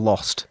we have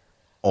lost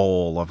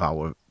all of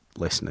our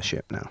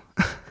listenership now.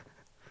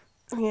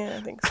 Yeah,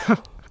 I think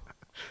so.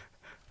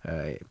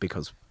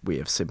 Because we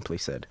have simply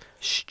said,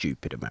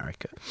 stupid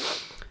America.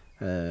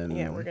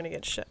 Yeah, we're gonna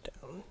get shut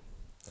down.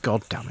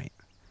 God damn it.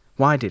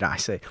 Why do I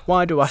say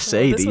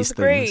This these was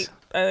things?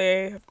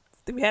 great.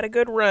 We had a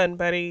good run,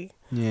 buddy.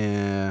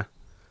 Yeah.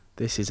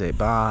 This is it.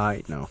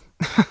 Bye. No.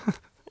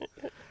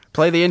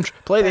 Play the intro.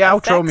 Play the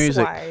outro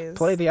music. Effects-wise.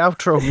 Play the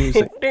outro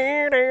music.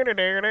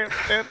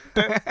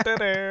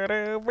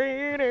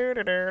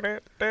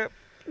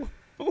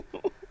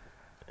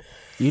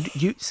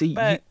 You see,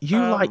 But, you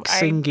like I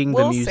singing the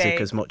will music say-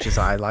 as much as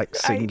I like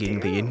I singing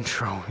the do.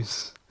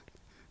 intros.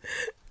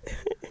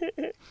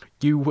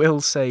 You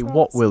will say,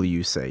 what will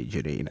you say,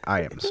 Janine?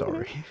 I am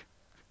sorry.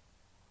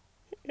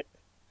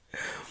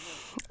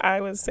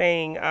 I was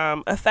saying,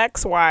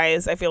 effects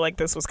wise, I feel like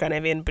this was kind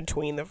of in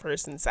between the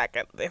first and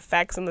second. The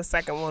effects in the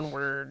second one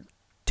were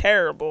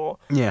terrible.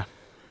 Yeah.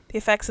 The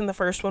effects in the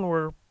first one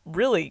were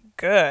really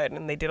good,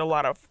 and they did a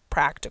lot of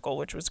practical,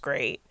 which was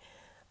great.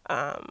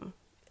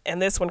 And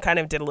this one kind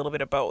of did a little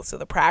bit of both. So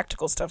the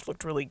practical stuff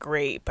looked really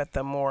great, but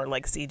the more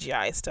like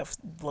CGI stuff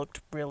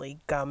looked really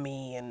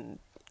gummy and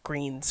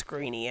green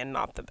screeny and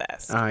not the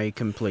best. I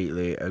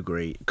completely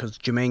agree. Because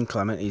Jermaine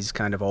Clement is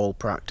kind of all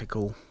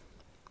practical.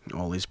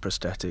 All his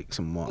prosthetics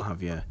and what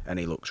have you. And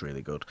he looks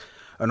really good.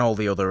 And all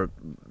the other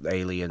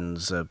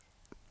aliens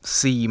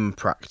seem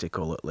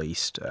practical, at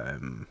least.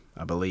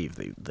 I believe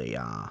they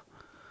are.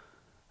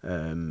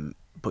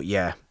 But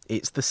yeah,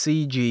 it's the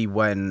CG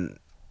when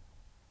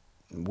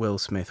Will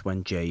Smith,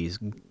 when Jay's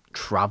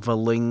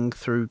travelling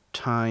through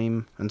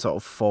time and sort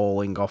of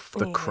falling off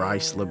the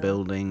Chrysler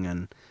building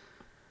and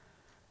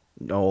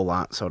all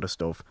that sort of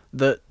stuff,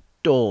 that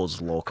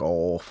does look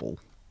awful.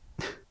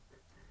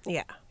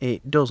 Yeah.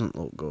 It doesn't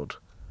look good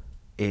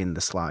in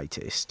the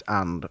slightest,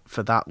 and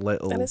for that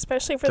little, And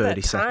especially for 30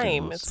 that time,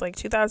 seconds. it's like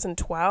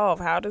 2012.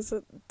 How does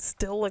it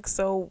still look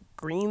so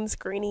green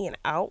screeny and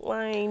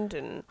outlined?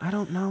 And I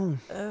don't know.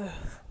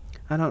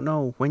 I don't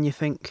know.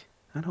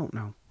 I don't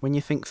know. When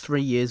you think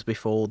 3 years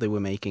before they were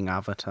making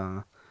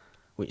Avatar,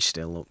 which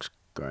still looks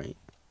great.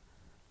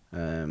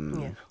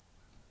 Yeah.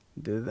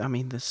 I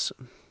mean, there's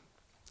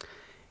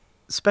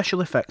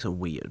special effects are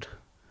weird.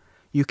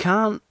 You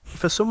can't,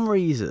 for some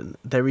reason,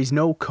 there is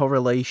no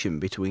correlation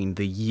between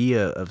the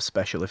year of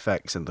special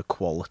effects and the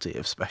quality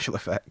of special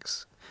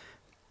effects.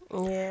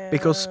 Yeah.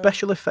 Because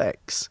special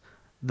effects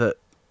that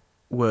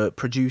were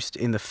produced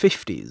in the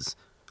 50s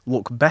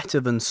look better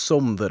than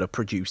some that are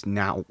produced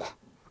now.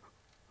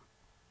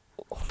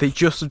 They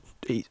just...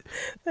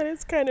 That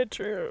is kind of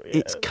true. Yeah.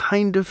 It's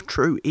kind of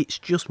true. It's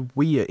just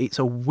weird. It's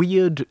a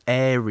weird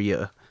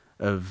area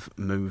of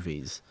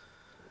movies.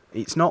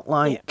 It's not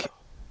like... Yeah.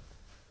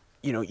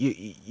 You know,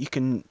 you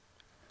can...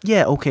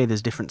 Yeah, okay,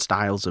 there's different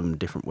styles and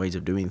different ways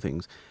of doing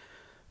things.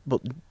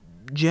 But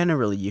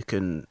generally you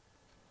can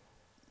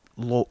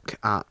look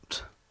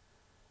at...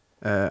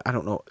 I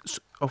don't know...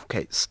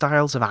 Okay,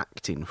 styles of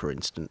acting, for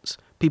instance.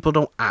 People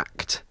don't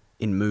act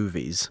in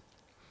movies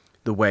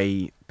the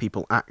way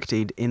people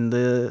acted in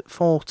the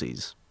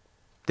 40s.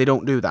 They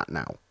don't do that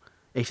now.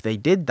 If they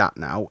did that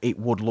now, it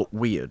would look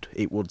weird.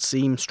 It would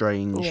seem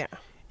strange. Yeah.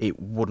 It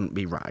wouldn't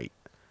be right.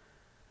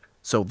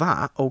 So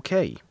that,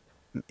 okay,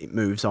 it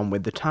moves on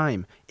with the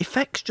time.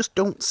 Effects just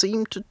don't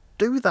seem to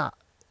do that.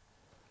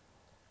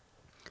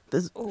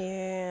 There's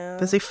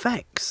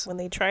effects. When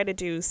they try to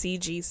do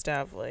CG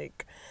stuff,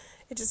 like,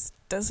 it just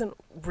doesn't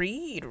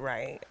read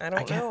right. I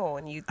don't know.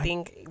 And you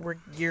think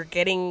you're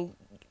getting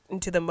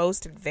into the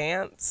most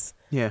advanced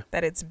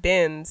that it's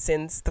been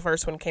since the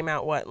first one came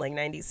out, like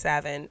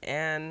 97,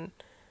 and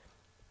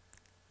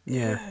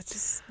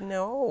just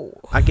no.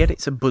 I get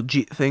it's a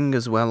budget thing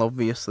as well,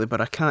 obviously,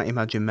 but I can't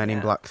imagine Men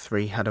in Black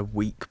 3 had a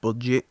weak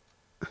budget.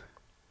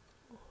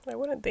 I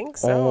wouldn't think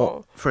so.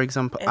 Or, for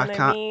example, and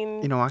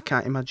I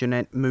can't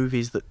imagine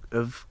movies that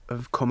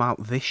have come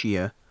out this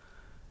year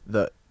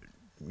that,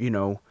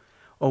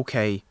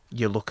 okay,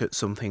 you look at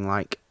something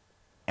like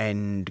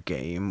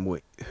Endgame,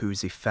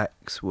 whose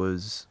effects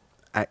was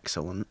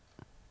excellent.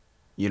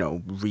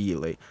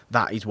 Really,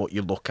 that is what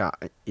you look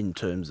at in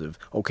terms of,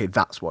 okay,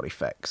 that's what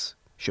effects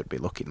should be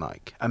looking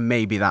like. And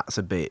maybe that's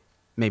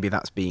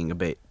being a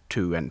bit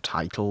too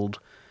entitled,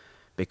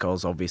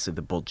 because obviously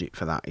the budget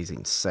for that is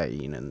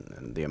insane,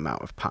 and the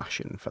amount of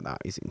passion for that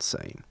is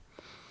insane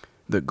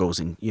that goes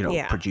in,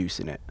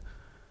 producing it.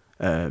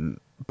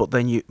 But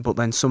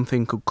then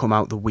something could come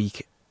out the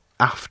week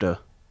after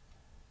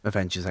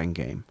Avengers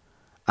Endgame,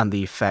 and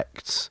the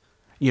effects,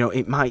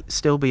 it might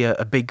still be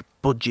a big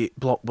budget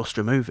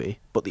blockbuster movie,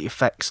 but the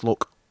effects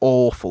look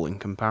awful in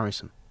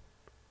comparison.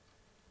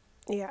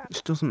 Yeah. It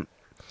just doesn't.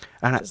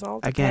 And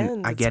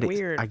again, I get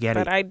it. I get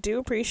it. But I do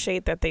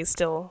appreciate that they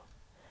still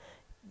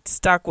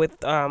stuck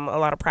with a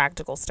lot of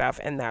practical stuff,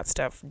 and that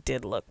stuff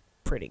did look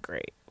pretty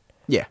great.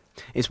 Yeah,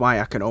 it's why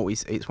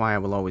I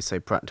will always say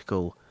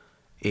practical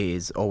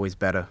is always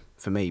better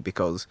for me,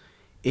 because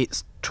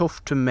it's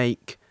tough to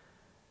make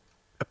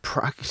a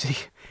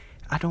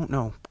I don't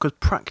know, because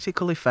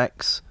practical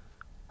effects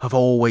have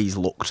always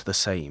looked the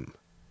same.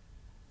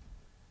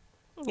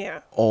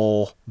 Yeah.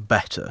 Or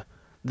better.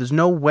 There's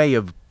no way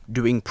of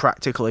doing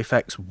practical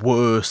effects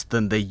worse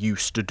than they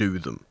used to do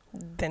them.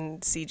 Than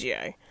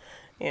CGI.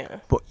 Yeah.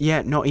 But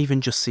yeah, not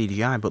even just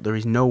CGI, but there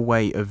is no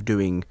way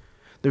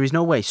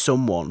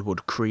someone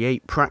would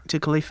create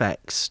practical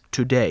effects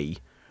today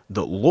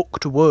that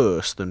looked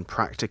worse than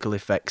practical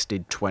effects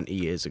did 20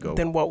 years ago.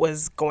 Than what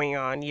was going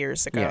on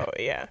years ago,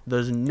 yeah.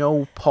 There's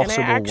no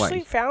possible way. And I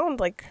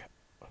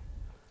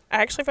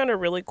actually found a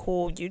really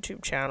cool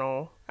YouTube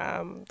channel,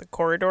 the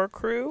Corridor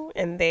Crew,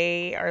 and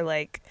they are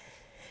like,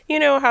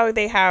 how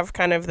they have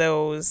kind of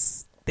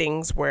those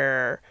things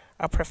where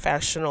a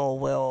professional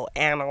will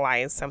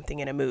analyze something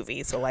in a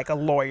movie. So like a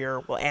lawyer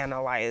will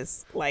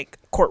analyze like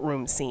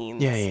courtroom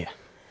scenes. Yeah.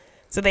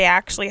 So they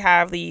actually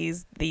have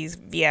these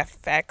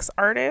VFX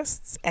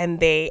artists,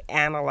 and they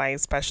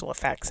analyze special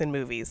effects in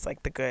movies,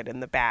 like the good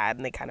and the bad,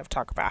 and they kind of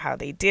talk about how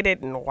they did it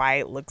and why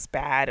it looks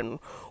bad and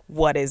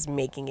what is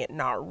making it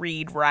not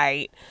read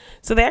right.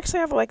 So they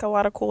actually have like a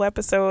lot of cool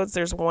episodes.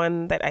 There's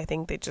one that I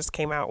think they just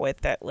came out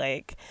with that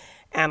like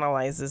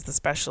analyzes the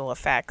special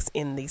effects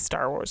in the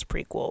Star Wars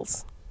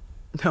prequels.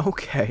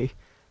 Okay.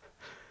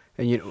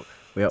 And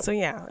so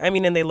yeah, I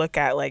mean, and they look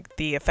at like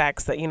the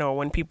effects that,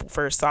 when people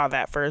first saw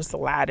that first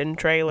Aladdin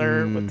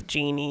trailer with the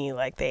genie,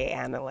 like they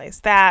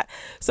analyzed that.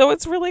 So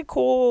it's really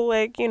cool,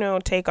 like,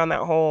 take on that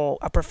whole,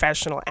 a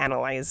professional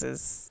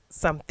analyzes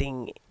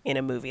something in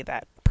a movie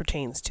that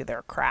pertains to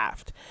their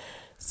craft.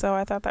 So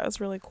I thought that was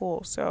really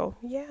cool. So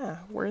yeah,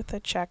 worth a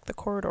check, the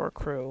Corridor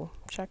Crew.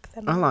 Check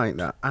them out. I like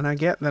that. And I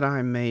get that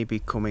I may be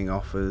coming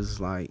off as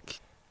like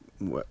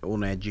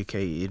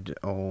uneducated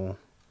or,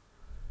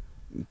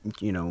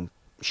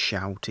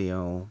 shouty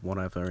or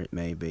whatever it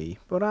may be,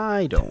 but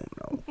I don't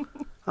know.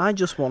 I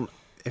just want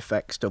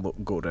effects to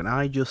look good, and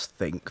I just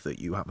think that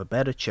you have a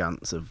better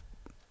chance of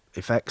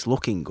effects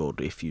looking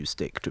good if you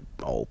stick to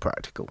all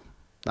practical.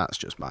 That's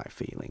just my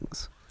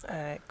feelings.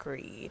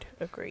 Agreed.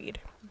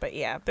 But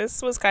yeah,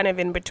 this was kind of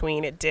in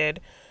between. It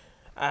did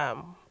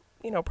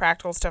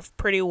practical stuff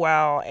pretty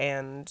well,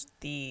 and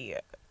the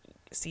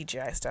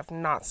CGI stuff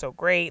not so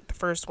great. The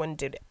first one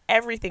did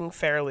everything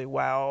fairly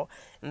well,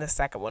 and the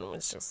second one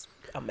was just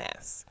a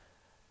mess.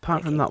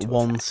 Apart from that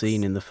one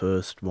scene in the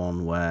first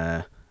one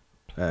where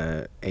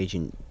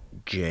Agent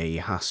J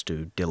has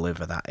to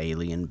deliver that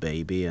alien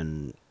baby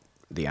and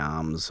the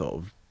arms sort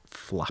of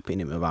flapping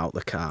him about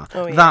the car.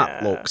 Oh, yeah.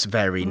 That looks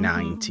very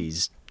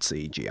 90s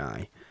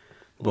CGI.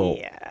 But,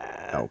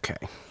 yeah. Okay.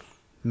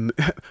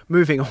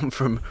 Moving on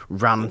from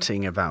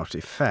ranting about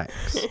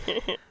effects.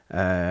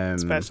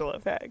 Special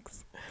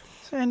effects.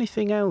 Is there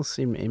anything else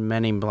in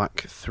Men in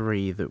Black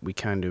 3 that we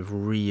kind of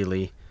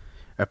really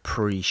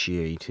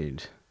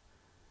appreciated?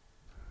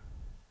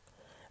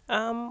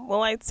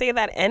 Well, I'd say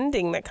that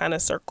ending that kind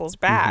of circles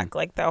back,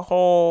 like the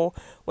whole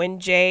when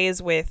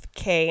Jay's with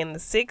Kay in the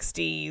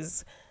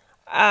 60s,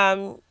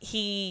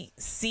 he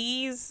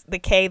sees the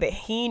Kay that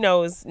he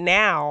knows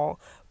now,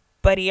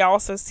 but he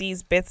also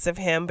sees bits of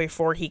him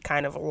before he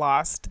kind of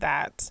lost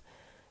that,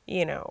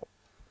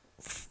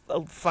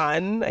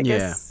 fun, I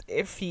guess,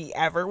 if he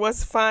ever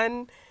was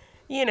fun,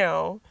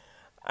 and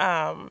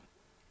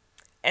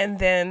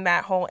then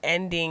that whole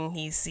ending,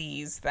 he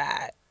sees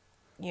that,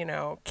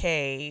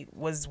 Kay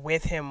was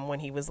with him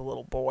when he was a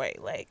little boy.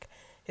 Like,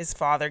 his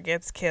father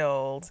gets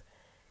killed,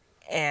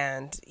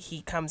 and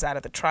he comes out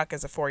of the truck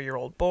as a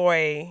 4-year-old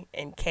boy,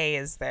 and Kay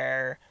is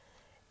there,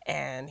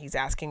 and he's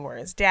asking where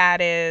his dad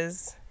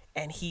is,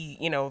 and he,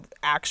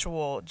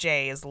 actual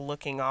Jay is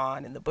looking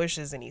on in the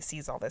bushes, and he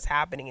sees all this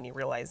happening, and he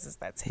realizes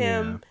that's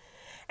him. Yeah.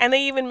 And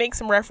they even make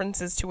some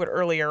references to it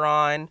earlier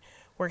on,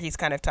 where he's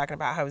kind of talking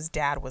about how his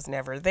dad was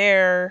never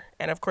there,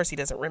 and of course he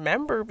doesn't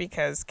remember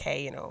because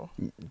Kay,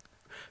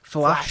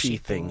 flashy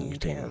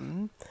thinged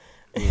him.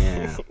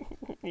 Yeah.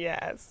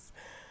 Yes.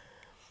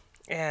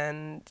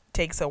 And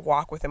takes a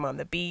walk with him on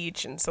the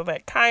beach, and so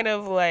that kind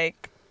of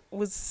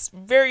was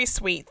very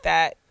sweet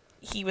that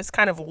he was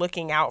kind of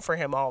looking out for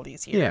him all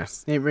these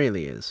years. Yeah, it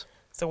really is.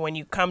 So when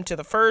you come to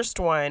the first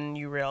one,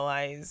 you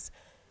realize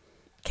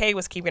Kay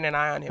was keeping an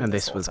eye on him. And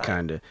this was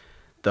kind of,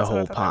 the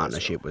whole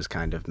partnership was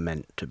kind of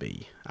meant to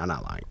be, and I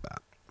like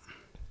that.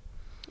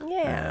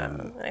 Yeah,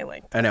 I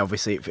like that. And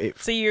obviously,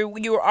 so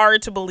you are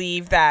to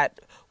believe that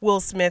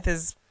Will Smith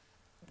is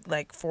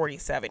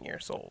 47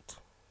 years old.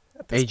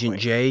 At this Agent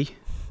point. J.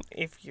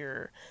 If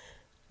you're.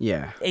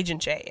 Yeah.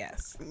 Agent J,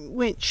 yes.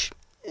 Which,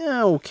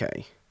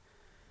 okay.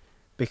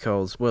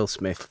 Because Will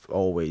Smith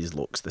always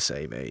looks the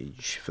same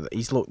age.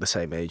 He's looked the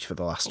same age for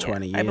the last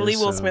 20 years. I believe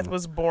Will Smith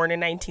was born in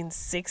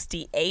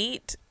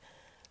 1968.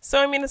 So,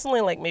 I mean, it's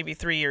only maybe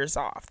 3 years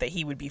off that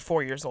he would be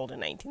 4 years old in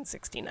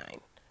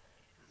 1969.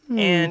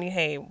 And,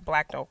 hey,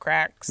 black don't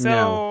crack. So,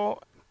 no.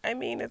 I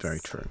mean, it's very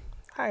true.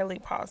 Highly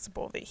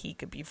possible that he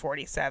could be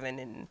 47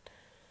 in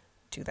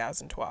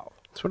 2012.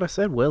 That's what I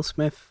said. Will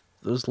Smith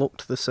has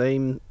looked the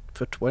same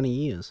for 20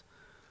 years.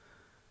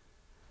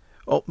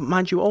 Oh,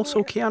 mind you,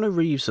 also Keanu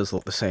Reeves has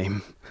looked the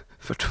same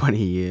for 20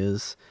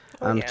 years.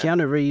 And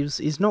Keanu Reeves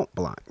is not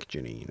black,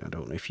 Janine. I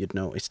don't know if you'd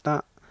noticed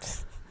that.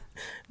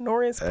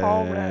 Nor is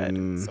Paul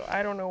Rudd. So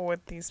I don't know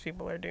what these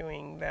people are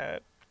doing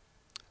that...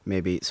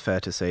 Maybe it's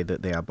fair to say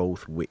that they are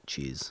both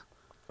witches.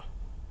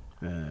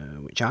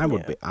 Which I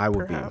would be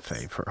in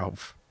favour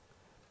of.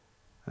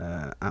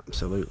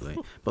 Absolutely.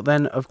 But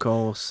then, of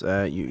course,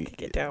 you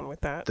get down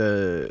with that.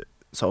 The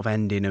sort of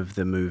ending of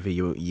the movie,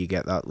 you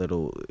get that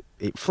little...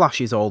 It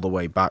flashes all the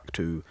way back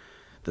to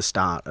the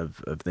start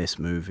of this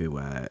movie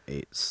where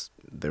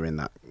they're in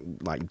that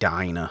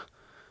diner,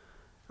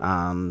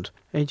 and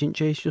Agent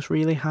J's just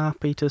really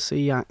happy to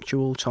see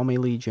actual Tommy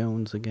Lee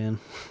Jones again.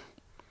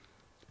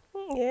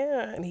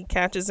 Yeah, and he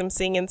catches him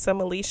singing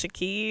some Alicia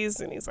Keys,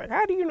 and he's like,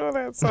 "How do you know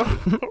that song?"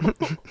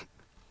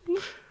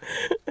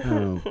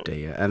 Oh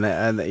dear!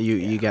 And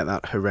you get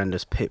that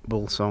horrendous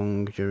Pitbull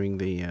song during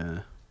the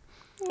end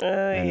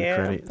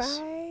credits.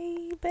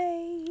 Bye,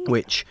 babe.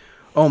 Which,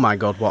 oh my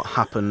God, what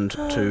happened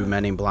to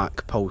Men in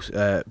Black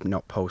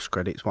not post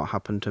credits? What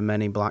happened to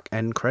Men in Black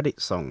end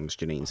credits songs,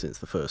 Janine, since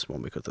the first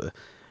one? Because the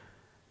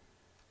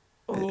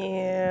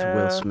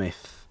Will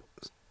Smith.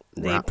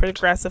 They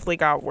progressively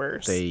got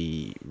worse.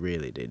 They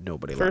really did.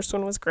 Nobody. First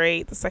one was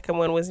great. The second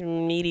one was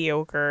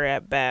mediocre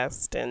at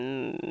best,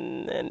 and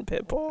then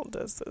Pitbull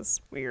does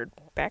this weird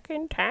back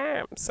in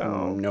time.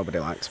 So nobody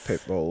likes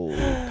Pitbull.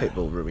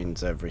 Pitbull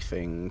ruins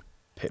everything.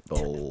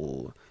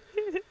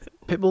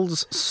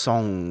 Pitbull's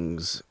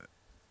songs,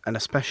 and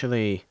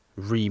especially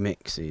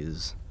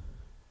remixes,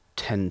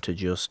 tend to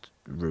just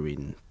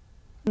ruin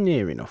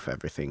near enough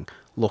everything.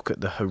 Look at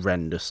the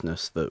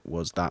horrendousness that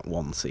was that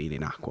one scene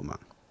in Aquaman.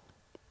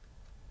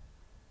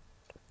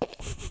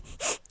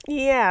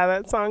 Yeah,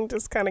 that song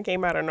just kind of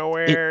came out of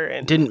nowhere.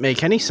 It didn't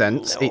make any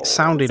sense. It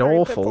sounded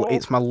awful. Pitbull.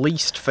 It's my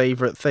least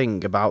favourite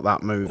thing about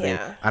that movie.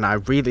 Yeah. And I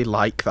really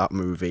like that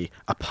movie,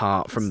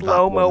 apart from that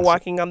Slow-mo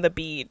walking on the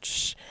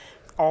beach,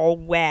 all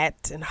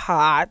wet and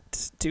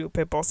hot, to a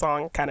Pitbull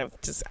song kind of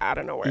just out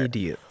of nowhere.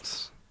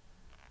 Idiots.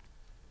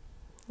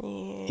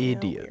 Yeah,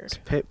 Idiots.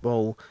 Weird.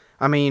 Pitbull.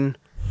 I mean,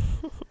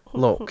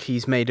 Look,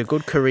 he's made a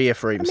good career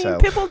for I mean,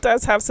 himself. Pitbull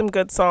does have some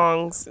good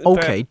songs.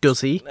 Okay, does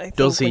he? I think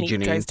Does he, when he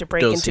Janine? tries to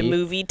break Does into he?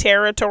 movie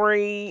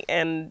territory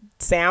and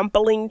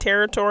sampling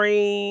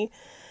territory,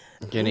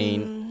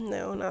 Janine,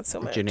 no, not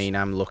so much. Janine,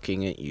 I'm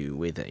looking at you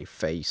with a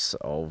face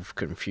of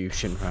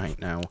confusion right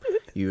now.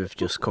 You have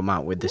just come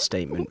out with the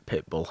statement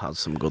Pitbull has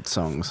some good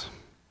songs.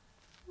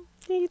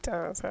 He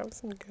does have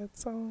some good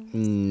songs.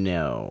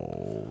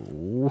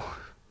 No,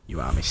 you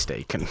are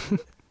mistaken.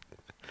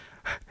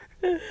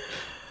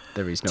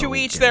 There is no... To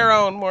each their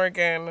own,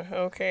 Morgan.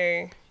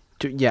 Okay.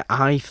 Yeah,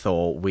 I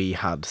thought we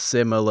had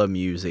similar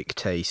music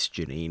taste,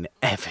 Janine.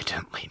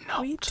 Evidently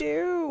not.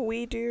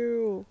 We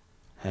do.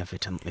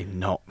 Evidently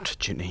not,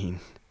 Janine.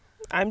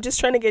 I'm just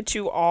trying to get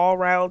you all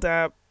riled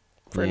up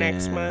for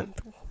next Yeah.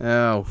 month.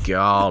 Oh,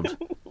 God.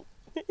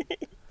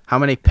 How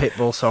many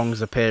Pitbull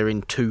songs appear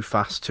in Too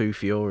Fast, Too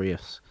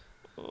Furious?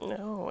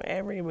 No,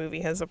 every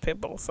movie has a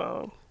Pitbull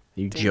song.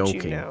 You Didn't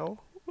joking? you know?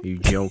 You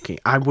joking?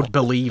 I would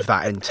believe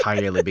that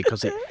entirely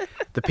because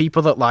the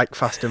people that like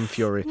Fast and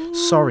Furious...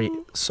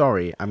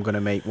 Sorry, I'm going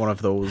to make one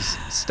of those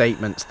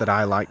statements that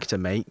I like to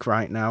make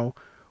right now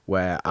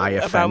where I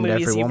offend About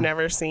movies everyone. you've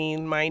never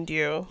seen, mind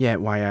you. Yeah,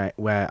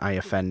 where I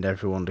offend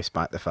everyone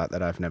despite the fact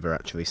that I've never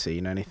actually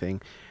seen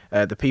anything.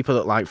 The people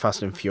that like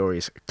Fast and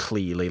Furious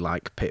clearly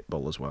like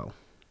Pitbull as well.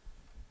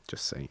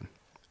 Just saying.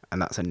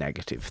 And that's a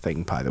negative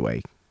thing, by the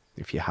way,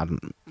 if you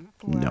hadn't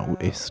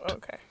noticed.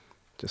 Okay.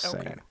 Just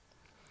Okay. saying.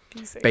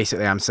 You say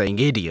Basically, I'm saying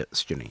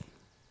idiots, Janine.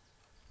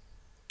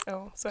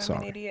 Oh, so I'm Sorry.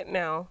 an idiot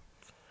now.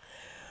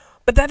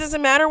 But that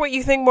doesn't matter what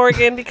you think,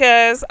 Morgan,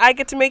 because I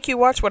get to make you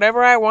watch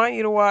whatever I want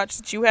you to watch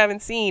that you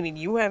haven't seen, and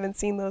you haven't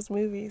seen those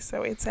movies,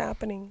 so it's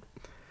happening.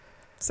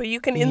 So you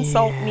can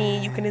insult me,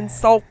 you can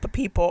insult the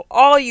people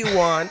all you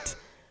want.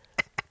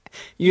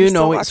 You You're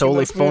know still it's watching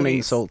only those fun movies.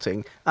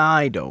 insulting.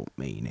 I don't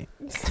mean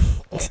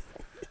it.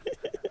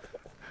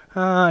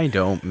 I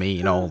don't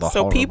mean all the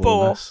So people,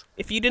 horribleness.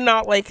 if you did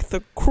not like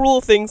the cruel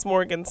things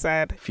Morgan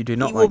said, If you do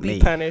not he like will be me,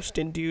 punished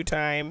in due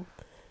time.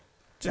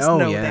 Just Oh,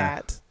 know yeah.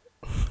 that.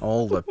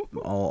 all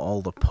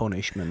the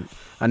punishment.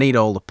 I need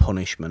all the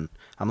punishment.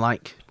 I'm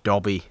like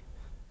Dobby,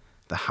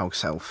 the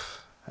house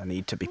elf. I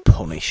need to be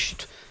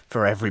punished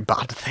for every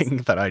bad thing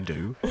that I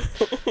do.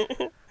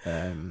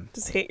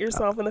 Just hit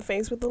yourself in the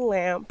face with a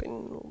lamp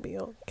and you'll be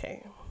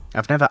okay.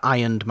 I've never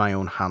ironed my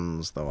own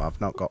hands, though.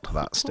 I've not got to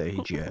that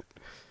stage yet,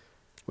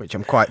 which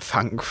I'm quite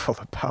thankful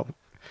about.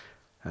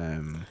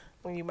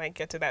 Well, you might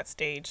get to that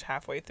stage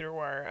halfway through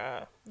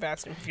our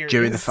Fast and Furious.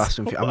 During the Fast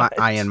and Furious, I might watch.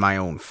 iron my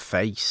own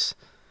face.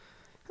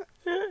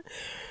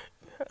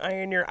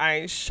 Iron your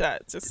eyes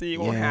shut just so you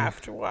won't Yeah.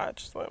 have to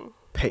watch them.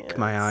 Pick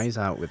my Yes. eyes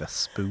out with a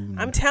spoon.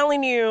 I'm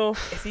telling you,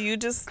 if you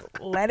just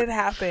let it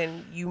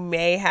happen, you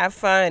may have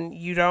fun.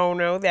 You don't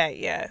know that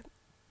yet.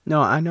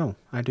 No, I know.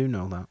 I do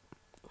know that.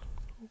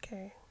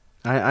 Okay.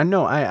 I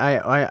know.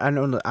 I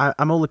know. That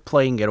I'm only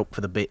playing it up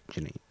for the bit,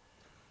 Janine.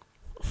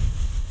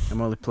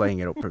 I'm only playing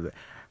it up for the.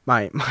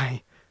 My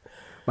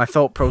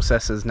thought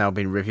process has now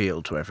been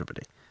revealed to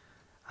everybody.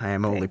 I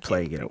am only Thank you.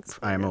 playing it up. Thanks,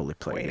 I am Morgan. only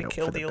playing Way it to up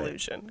kill for the the bit.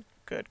 illusion.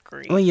 Good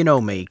grief. Well, you know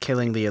me.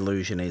 Killing the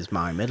illusion is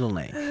my middle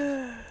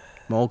name.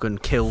 Morgan,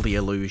 kill the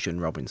illusion.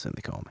 Robinson,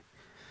 they call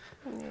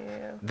me.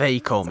 Yeah. They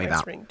call me Nice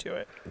that. ring to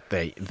it.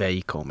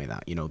 They call me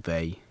that. You know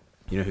they.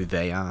 You know who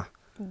they are.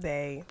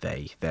 They.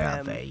 They are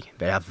Them. they.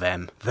 They are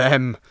them.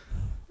 Them.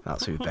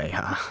 That's who they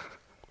are.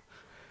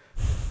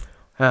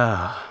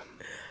 Ah,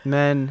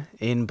 Men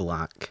in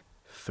Black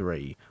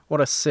 3.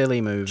 What a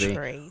silly movie.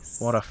 Trace.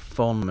 What a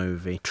fun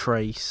movie.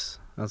 Trace,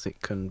 as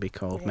it can be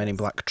called. Men in Yes.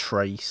 Black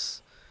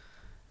Trace.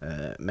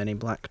 Men in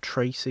Black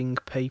Tracing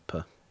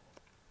Paper.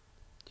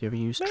 Do you ever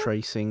use No.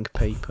 tracing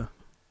paper?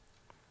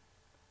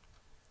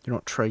 Do you know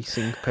what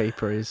tracing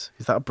paper is?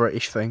 Is that a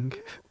British thing?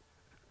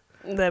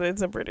 That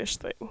is a British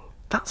thing.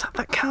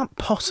 That can't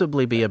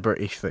possibly be a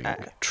British thing.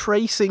 I-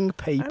 Tracing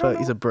paper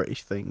is know. a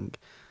British thing.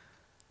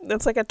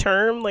 That's like a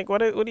term? Like, what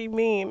do you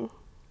mean?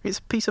 It's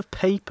a piece of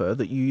paper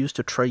that you use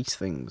to trace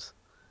things.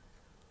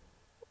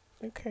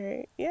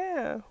 Okay.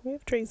 Yeah. We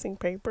have tracing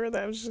paper.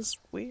 That was just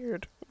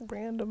weird.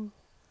 Random.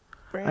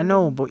 I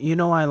know, but you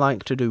know I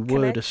like to do word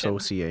Connection.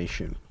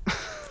 association.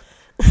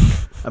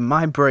 And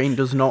my brain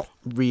does not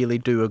really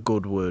do a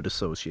good word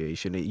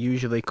association. It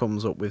usually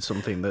comes up with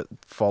something that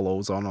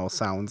follows on or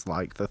sounds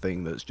like the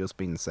thing that's just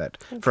been said.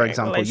 For Okay, well,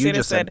 example, I you should've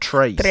just said said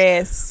trace.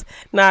 Tres,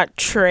 not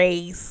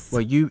trace.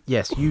 Well, you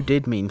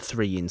did mean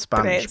 3 in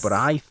Spanish, Tres. but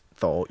I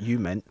thought you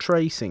meant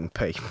tracing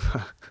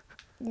paper.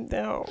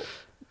 No.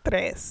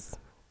 Tres.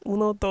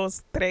 Uno,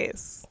 dos,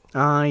 tres.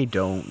 I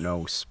don't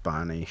know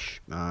Spanish.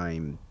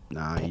 I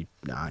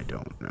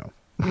don't know.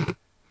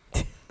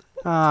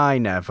 I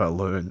never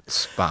learnt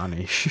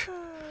Spanish.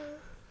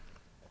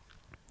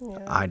 Yeah,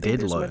 I don't think did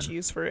there's learn. much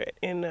use for it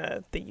in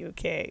the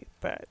UK,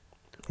 but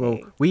Well,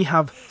 hey. we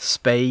have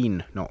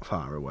Spain not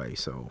far away,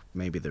 so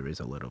maybe there is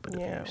a little bit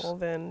Yeah, of use. well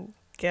then,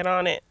 get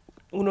on it.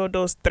 Uno,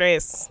 dos,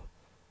 tres.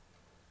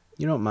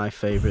 You know what my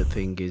favourite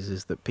thing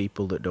is that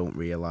people that don't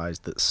realise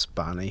that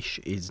Spanish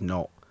is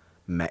not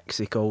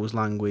Mexico's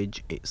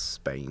language, it's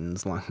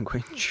Spain's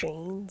language.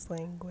 Spain's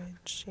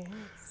language,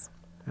 yes.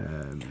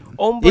 Idiot,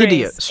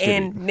 Hombres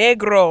student. en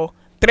negro,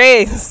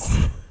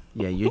 tres.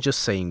 Yeah, you're just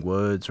saying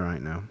words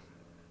right now.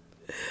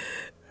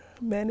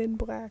 Men in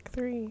Black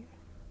 3.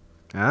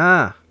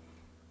 Ah,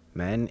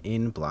 Men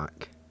in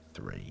Black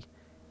 3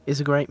 is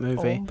a great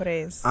movie.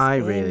 Hombres I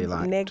really en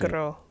liked it.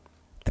 negro,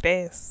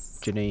 tres.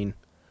 Janine,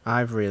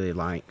 I've really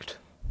liked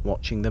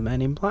watching the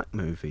Men in Black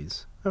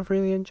movies. I've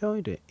really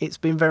enjoyed it. It's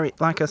been very,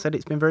 like I said,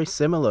 it's been very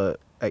similar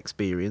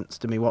experience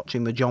to me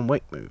watching the John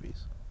Wick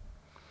movies.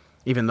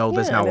 Even though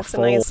there's now and a it's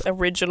fourth. a nice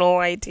original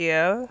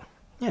idea,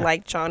 Yeah.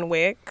 like John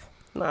Wick,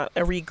 not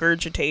a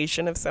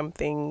regurgitation of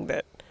something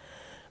that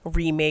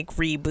remake,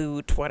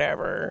 reboot,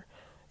 whatever.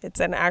 It's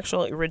an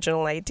actual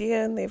original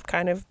idea, and they've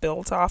kind of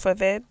built off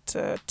of it.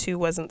 2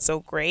 wasn't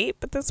so great,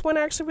 but this one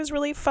actually was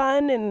really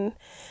fun and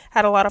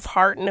had a lot of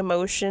heart and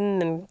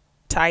emotion and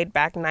tied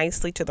back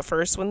nicely to the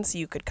first one, so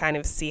you could kind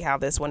of see how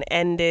this one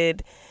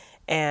ended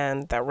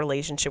and that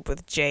relationship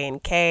with J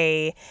and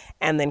K,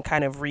 and then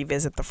kind of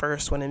revisit the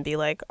first one and be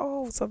like,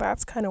 oh, so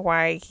that's kind of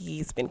why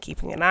he's been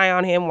keeping an eye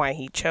on him, why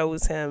he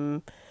chose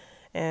him,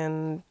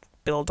 and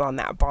build on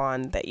that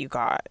bond that you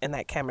got and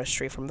that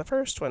chemistry from the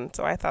first one.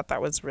 So I thought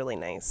that was really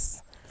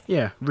nice.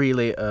 Yeah,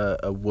 really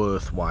a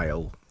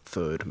worthwhile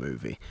third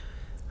movie.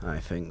 I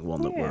think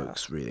one that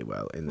works really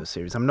well in the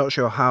series. I'm not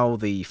sure how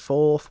the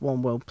fourth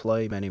one will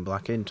play Men in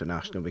Black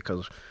International,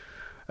 because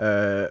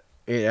it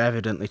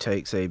evidently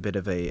takes a bit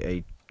of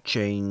a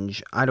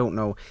change. I don't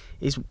know.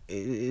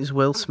 Is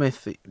Will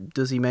Smith,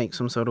 does he make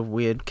some sort of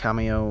weird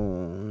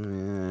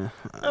cameo?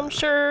 I'm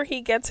sure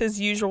he gets his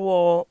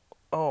usual,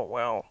 oh,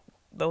 well,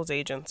 those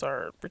agents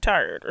are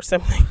retired or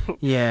something.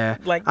 Yeah.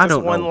 Like I just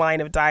don't one know.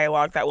 line of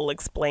dialogue that will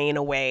explain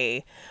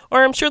away.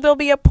 Or I'm sure there'll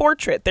be a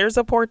portrait. There's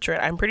a portrait.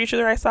 I'm pretty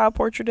sure I saw a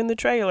portrait in the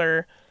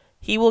trailer.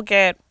 He will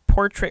get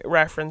portrait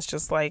reference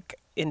just like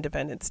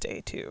Independence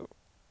Day 2.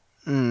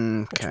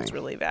 Which Okay. was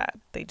really bad.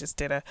 They just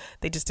did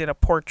a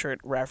portrait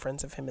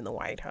reference of him in the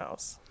White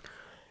House.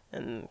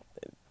 And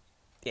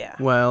yeah.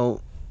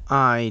 Well,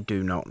 I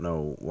do not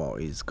know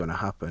what is going to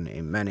happen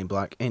in Men in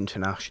Black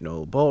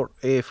International, but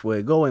if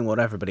we're going what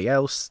everybody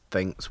else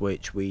thinks,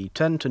 which we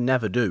tend to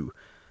never do,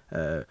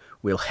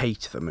 we'll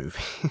hate the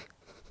movie.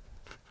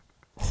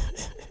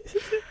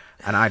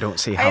 And I don't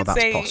see how I'd that's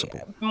say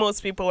possible.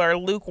 most people are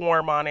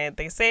lukewarm on it.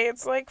 They say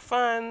it's like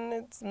fun,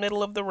 it's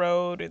middle of the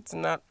road, it's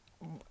not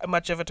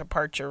much of a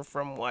departure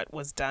from what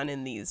was done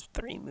in these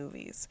 3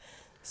 movies.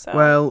 So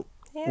Well,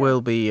 yeah.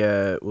 we'll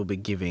be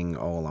giving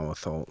all our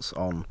thoughts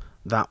on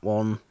that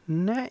one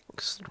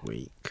next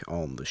week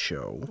on the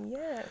show.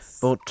 Yes.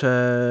 But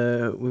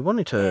we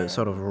wanted to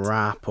sort of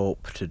wrap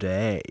up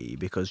today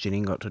because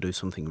Janine got to do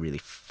something really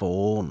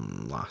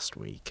fun last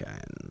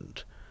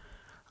weekend.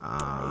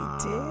 I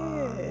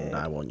did. And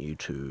I want you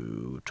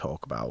to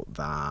talk about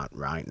that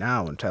right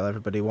now and tell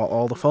everybody what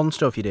all the fun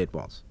stuff you did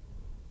was.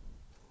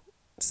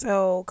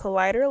 So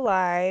Collider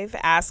Live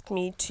asked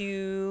me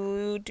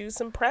to do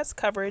some press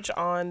coverage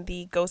on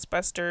the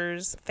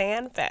Ghostbusters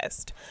Fan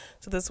Fest.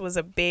 So this was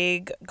a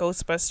big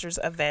Ghostbusters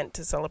event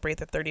to celebrate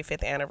the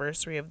 35th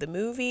anniversary of the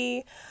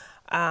movie.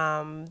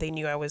 They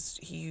knew I was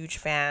a huge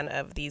fan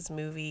of these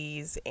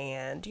movies,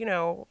 and, you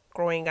know,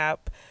 growing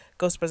up,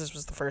 Ghostbusters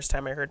was the first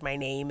time I heard my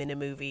name in a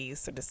movie,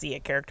 so to see a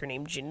character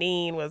named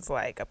Janine was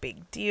like a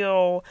big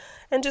deal.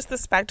 And just the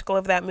spectacle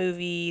of that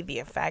movie, the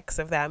effects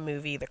of that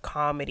movie, the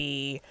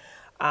comedy,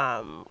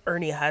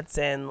 Ernie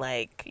Hudson,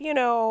 like, you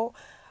know,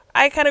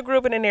 I kind of grew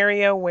up in an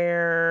area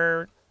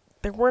where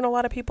there weren't a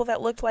lot of people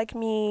that looked like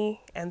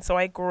me, and so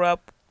I grew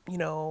up, you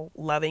know,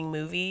 loving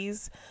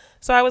movies.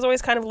 So I was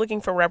always kind of looking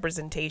for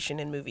representation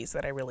in movies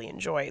that I really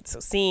enjoyed.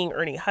 So seeing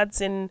Ernie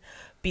Hudson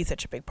be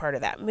such a big part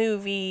of that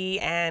movie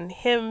and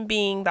him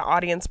being the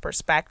audience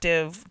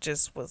perspective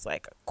just was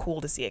like cool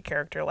to see a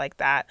character like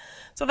that.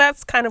 So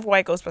that's kind of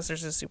why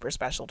Ghostbusters is super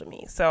special to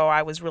me. So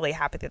I was really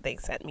happy that they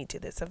sent me to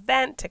this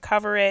event to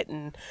cover it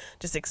and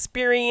just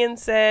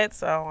experience it.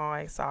 So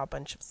I saw a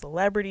bunch of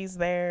celebrities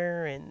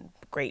there and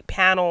great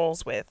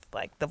panels with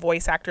like the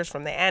voice actors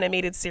from the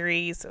animated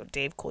series. So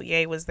Dave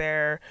Coulier was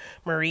there,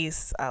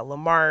 Maurice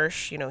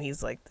LaMarche, you know,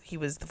 he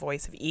was the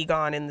voice of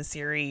Egon in the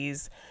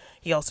series.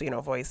 He also, you know,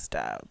 voiced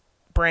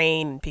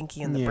Brain and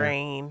Pinky and the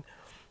Brain.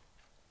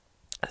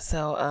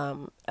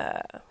 So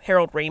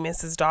Harold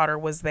Ramis's daughter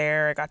was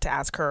there. I got to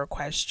ask her a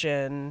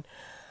question.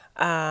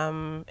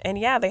 And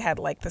yeah, they had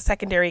like the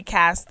secondary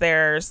cast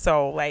there.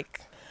 So like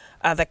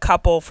the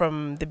couple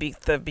from the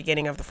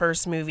beginning of the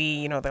first movie,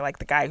 you know, they're like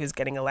the guy who's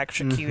getting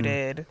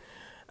electrocuted.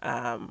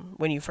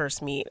 When you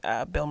first meet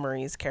Bill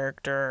Murray's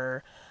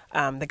character.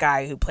 The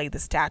guy who played the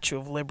Statue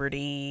of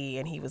Liberty,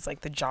 and he was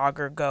like the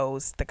jogger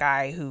ghost. The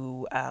guy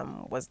who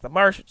was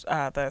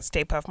the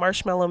Stay Puft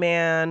Marshmallow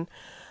Man,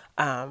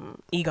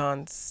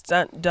 Egon's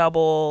stunt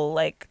double,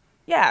 like,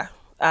 yeah.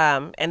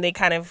 And they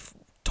kind of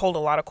told a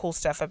lot of cool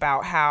stuff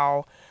about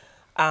how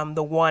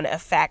the One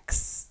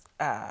Effects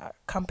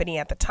company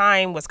at the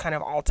time was kind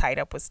of all tied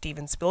up with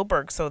Steven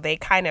Spielberg. So they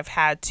kind of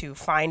had to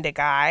find a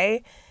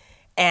guy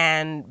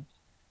and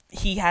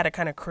he had to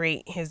kind of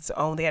create his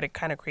own. They had to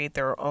kind of create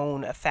their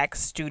own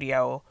effects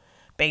studio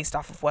based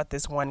off of what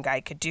this one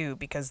guy could do,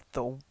 because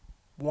the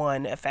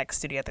one effects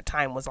studio at the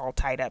time was all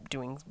tied up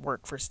doing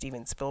work for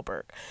Steven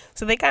Spielberg.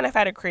 So they kind of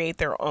had to create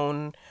their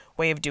own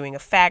way of doing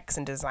effects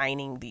and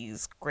designing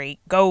these great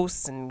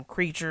ghosts and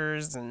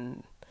creatures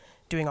and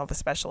doing all the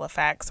special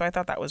effects. So I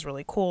thought that was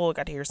really cool. I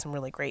got to hear some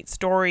really great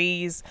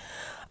stories.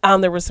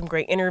 There was some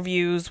great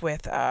interviews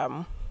with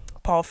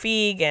Paul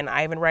Feig and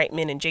Ivan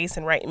Reitman and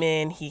Jason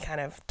Reitman. He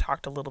kind of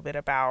talked a little bit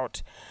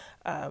about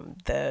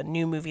the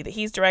new movie that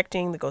he's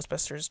directing, the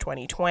Ghostbusters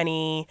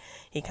 2020.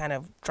 He kind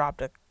of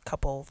dropped a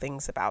couple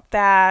things about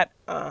that.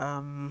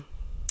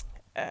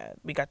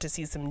 We got to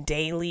see some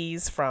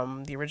dailies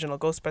from the original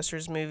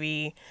Ghostbusters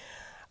movie.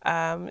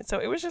 So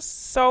it was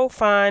just so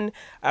fun.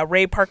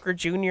 Ray Parker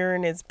Jr.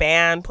 and his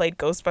band played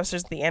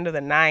Ghostbusters at the end of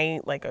the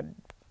night, like a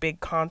big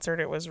concert.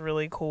 It was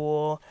really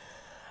cool.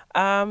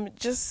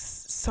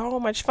 Just so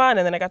much fun.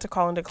 And then I got to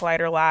call into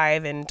Collider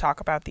Live and talk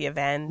about the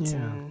event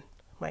and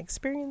my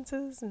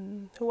experiences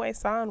and who I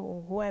saw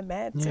and who I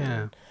met. Yeah.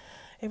 And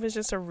it was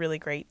just a really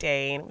great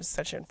day, and it was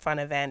such a fun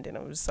event, and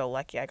I was so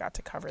lucky I got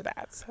to cover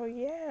that. So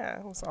yeah,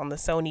 it was on the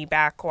Sony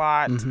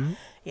backlot. Mm-hmm.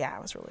 Yeah,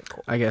 it was really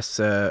cool. I guess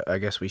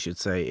we should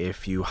say,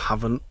 if you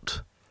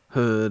haven't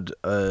heard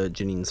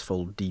Janine's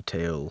full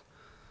detailed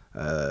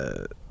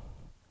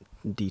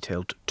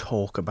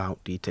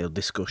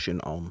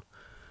discussion on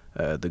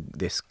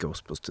this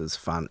Ghostbusters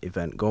fan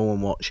event, go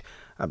and watch,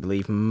 I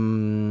believe,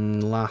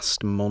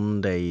 last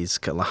Monday's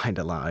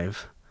Collider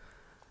Live.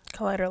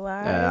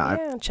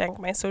 Check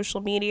my social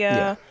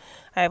media.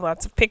 I have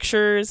lots of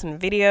pictures and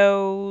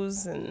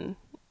videos and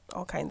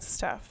all kinds of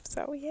stuff.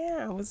 So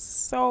yeah, it was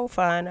so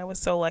fun. I was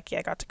so lucky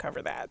I got to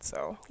cover that.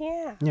 So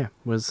yeah,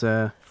 was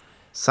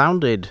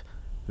sounded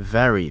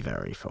very,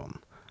 very fun,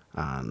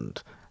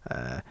 and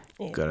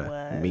got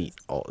to meet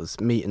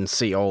and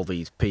see all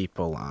these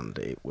people, and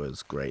it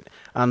was great.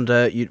 And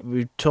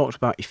we talked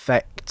about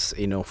effects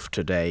enough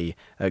today.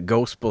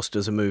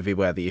 Ghostbusters, a movie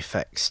where the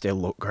effects still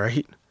look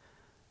great.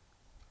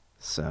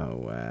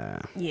 So,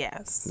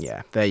 yes.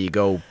 Yeah, there you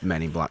go,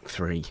 Men in Black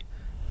 3.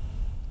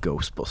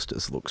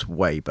 Ghostbusters looks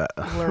way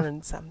better.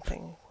 Learn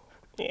something.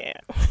 Yeah.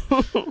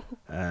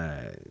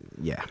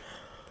 Yeah.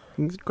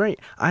 It's great.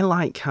 I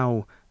like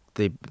how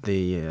they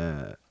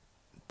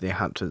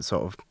had to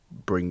sort of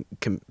bring,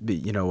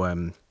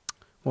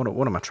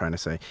 what am I trying to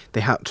say?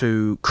 They had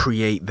to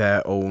create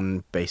their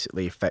own,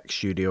 basically, effects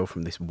studio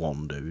from this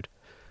one dude.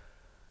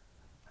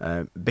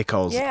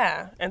 Because...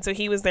 Yeah, and so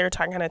he was there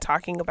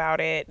talking about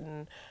it,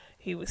 and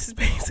he was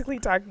basically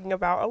talking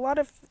about a lot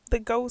of the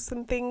ghosts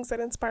and things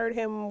that inspired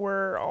him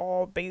were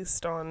all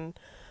based on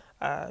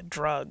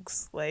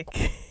drugs, like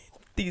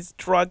these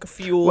drug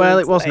fueled. Well,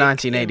 it was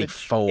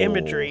 1984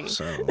 imagery.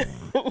 So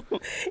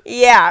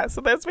yeah,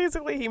 so that's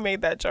basically, he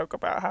made that joke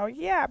about how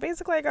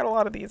basically I got a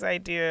lot of these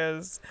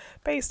ideas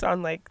based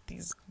on like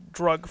these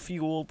drug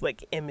fueled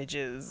like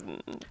images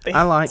and things.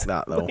 I like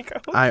that though. Like,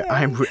 okay,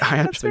 I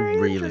actually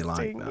really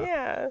like that.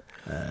 Yeah.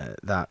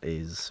 That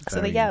is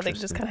very they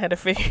just kind of had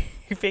to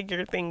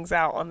figure things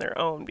out on their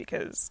own,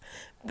 because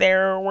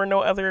there were no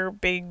other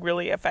big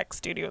really effects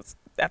studios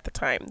at the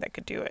time that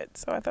could do it.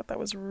 So I thought that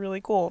was really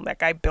cool. And that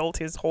guy built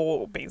his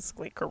whole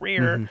basically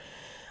career. Mm-hmm.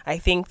 I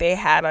think they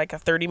had like a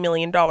 $30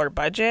 million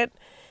budget.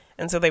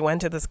 And so they went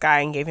to this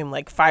guy and gave him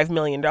like $5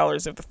 million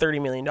of the $30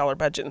 million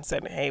budget and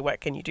said, hey, what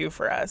can you do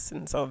for us?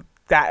 And so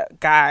that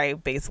guy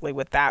basically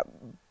with that,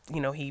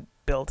 he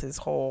built his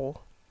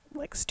whole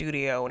like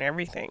studio and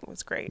everything. It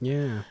was great.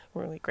 Yeah.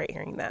 Really great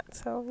hearing that.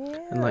 So, yeah.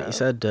 And like you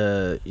said,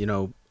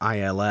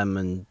 ILM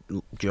and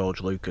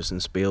George Lucas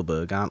and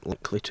Spielberg aren't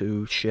likely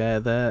to share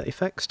their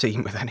effects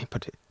team with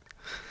anybody.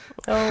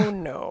 Oh,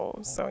 no.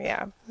 So,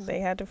 yeah, they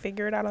had to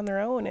figure it out on their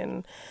own,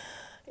 and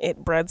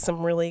it bred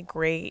some really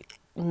great,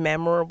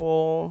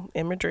 memorable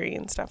imagery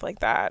and stuff like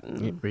that.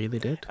 And, it really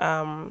did.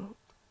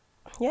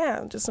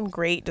 Yeah, just some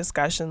great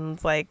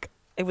discussions. Like,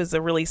 it was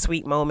a really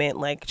sweet moment.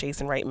 Like,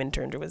 Jason Reitman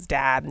turned to his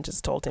dad and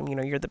just told him,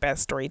 you're the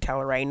best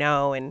storyteller I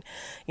know. And,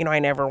 I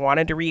never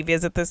wanted to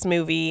revisit this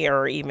movie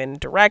or even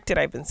direct it.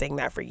 I've been saying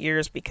that for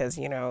years because,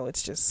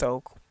 it's just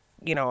so,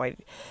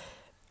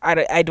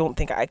 I don't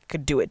think I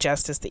could do it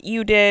justice that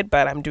you did,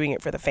 but I'm doing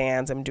it for the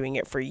fans. I'm doing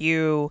it for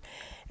you.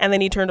 And then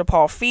he turned to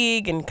Paul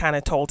Feig and kind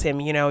of told him,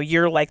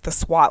 you're like the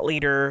SWAT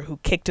leader who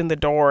kicked in the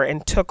door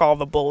and took all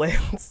the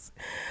bullets.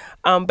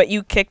 But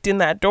you kicked in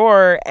that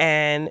door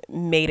and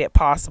made it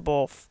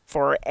possible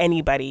for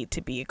anybody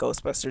to be a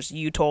Ghostbusters.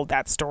 You told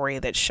that story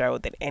that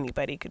showed that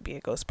anybody could be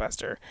a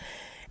Ghostbuster.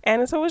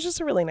 And so it was just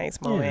a really nice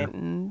moment. Yeah.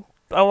 And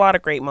a lot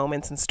of great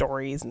moments and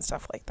stories and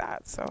stuff like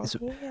that. So,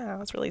 it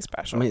was really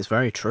special. I mean, it's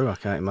very true. I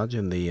can't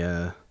imagine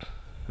the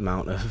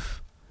amount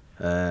of...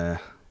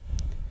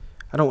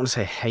 I don't want to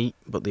say hate,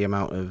 but the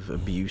amount of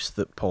abuse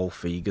that Paul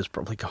Feig has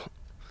probably got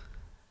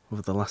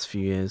over the last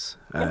few years.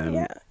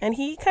 Yeah, and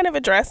he kind of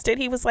addressed it.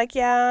 He was like,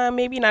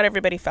 maybe not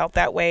everybody felt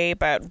that way,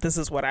 but this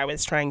is what I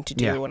was trying to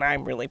do, and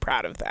I'm really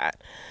proud of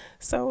that.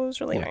 So it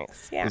was really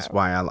nice. Yeah. That's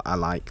why I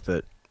like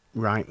that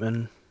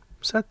Reitman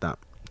said that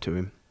to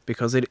him,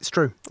 because it's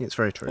true. It's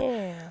very true.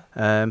 Yeah.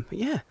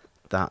 Yeah,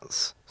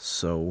 that's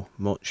so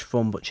much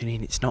fun. But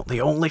Janine, it's not the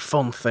only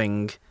fun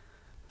thing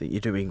that you're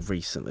doing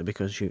recently,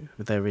 because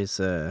there's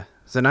a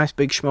nice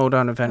big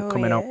Schmodown event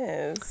coming up.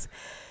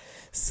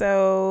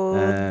 So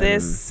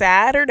this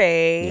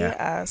Saturday,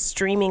 yeah.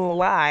 Streaming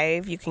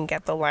live, you can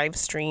get the live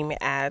stream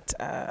at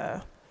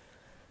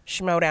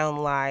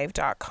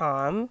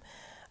schmodownlive.com,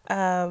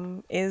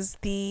 is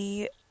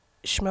the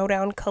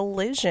Schmodown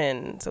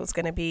Collision. So it's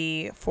going to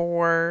be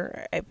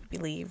four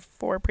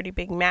pretty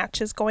big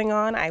matches going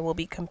on. I will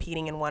be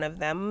competing in one of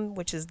them,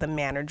 which is the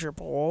Manager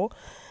Bowl.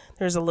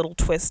 There's a little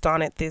twist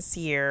on it this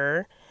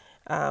year.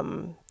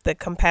 The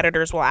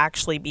competitors will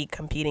actually be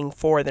competing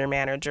for their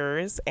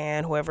managers,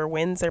 and whoever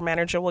wins their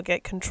manager will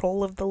get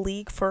control of the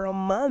league for a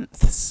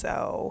month.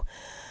 So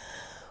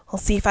I'll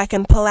see if I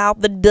can pull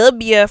out the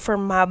W for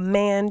my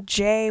man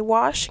Jay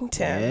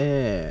Washington.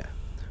 Yeah,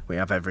 we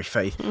have every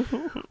faith.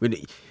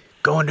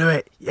 Go and do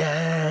it.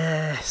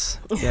 Yes.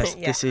 Yes.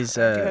 Yeah, this is.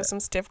 I do have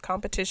some stiff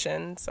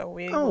competition, so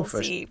will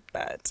see.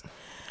 But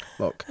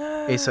look,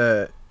 it's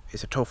a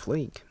tough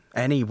league.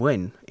 Any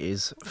win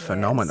is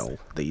phenomenal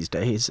these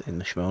days in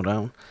the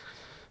Schmodown.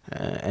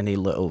 Any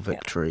little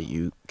victory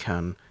you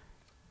can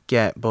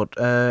get, but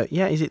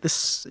is it the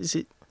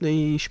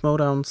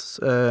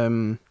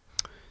Schmodown's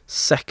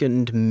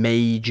second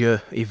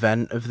major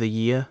event of the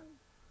year,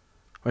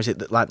 or is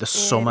it like the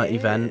summer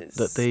event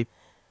that they?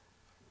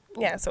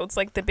 Yeah, so it's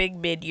like the big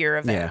mid-year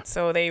event. Yeah.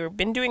 So they've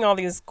been doing all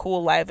these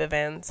cool live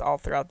events all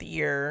throughout the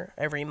year.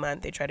 Every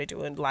month they try to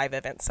do a live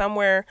event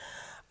somewhere,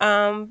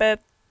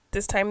 but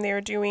this time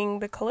they're doing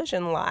the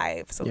Collision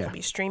live. So they'll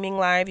be streaming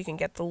live. You can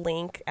get the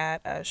link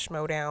at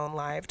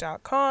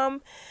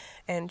schmodownlive.com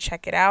and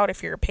check it out.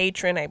 If you're a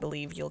patron, I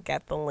believe you'll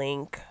get the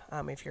link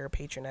if you're a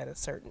patron at a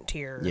certain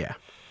tier. Yeah.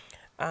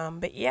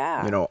 But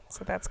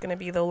so that's going to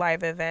be the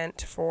live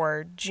event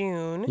for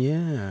June.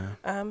 Yeah.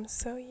 I'm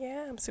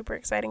super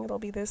excited. It'll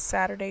be this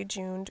Saturday,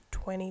 June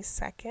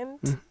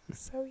 22nd.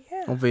 So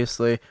yeah.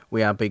 Obviously,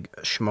 we are big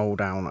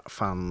Schmodown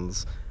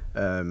fans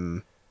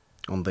on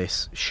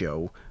this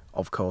show,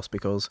 of course,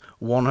 because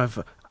one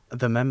of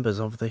the members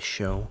of this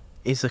show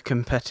is a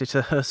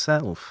competitor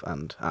herself,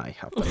 and I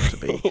happen to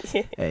be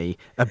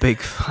a big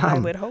fan. I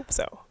would hope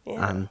so.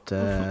 Yeah.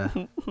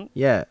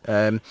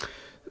 And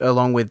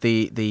along with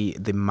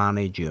the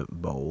Manager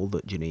Bowl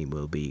that Janine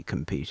will be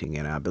competing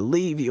in, I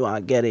believe you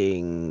are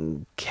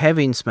getting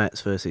Kevin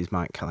Smets versus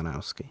Mike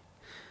Kalinowski.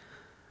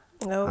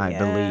 I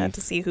believe,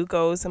 to see who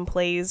goes and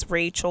plays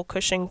Rachel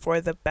Cushing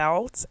for the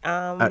belt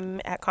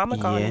at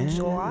Comic-Con in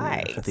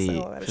July. So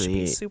that should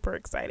be super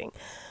exciting.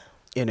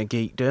 In a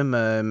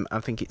geekdom, I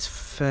think it's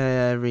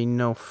fair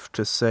enough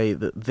to say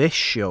that this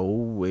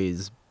show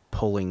is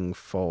pulling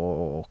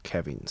for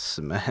Kevin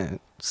Smets.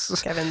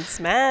 Kevin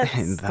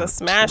Smets, the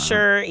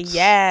Smasher,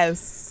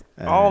 yes,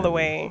 all the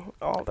way,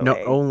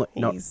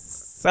 He's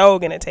so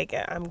gonna take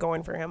it. I'm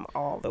going for him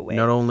all the way.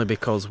 Not only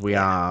because we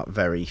are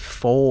very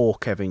for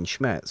Kevin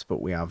Smets,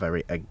 but we are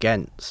very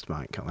against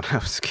Mike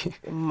Kalinowski.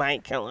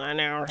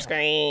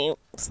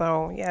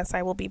 So yes,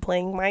 I will be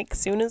playing Mike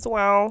soon as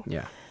well.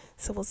 Yeah.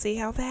 So we'll see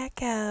how that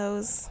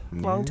goes.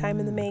 Long time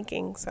in the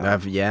making. So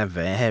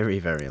very,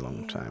 very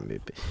long time.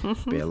 It'd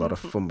be a lot of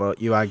fun. But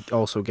you are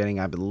also getting,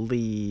 I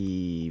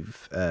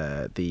believe,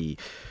 the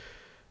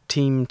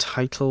team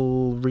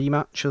title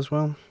rematch as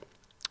well,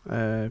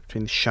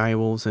 between the Shy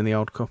Wolves and the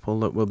Odd Couple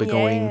that will be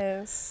going.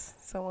 Yes.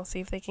 So we'll see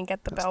if they can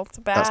get the belts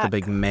back. That's the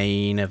big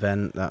main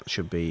event. That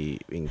should be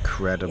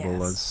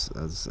incredible,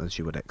 as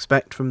you would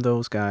expect from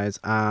those guys.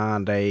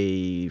 And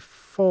a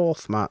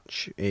fourth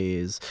match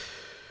is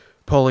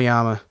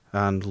Polyama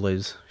and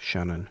Liz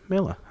Shannon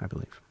Miller, I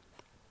believe.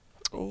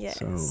 Yes,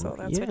 so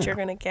that's what you're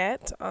going to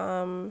get.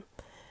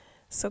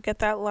 So get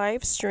that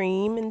live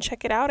stream and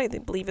check it out. I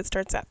believe it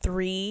starts at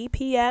 3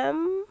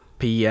 p.m.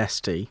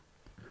 PST.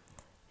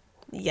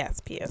 Yes,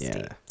 PST.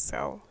 Yeah.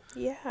 So,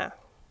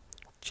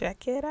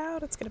 check it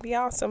out. It's going to be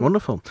awesome.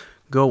 Wonderful.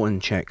 Go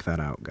and check that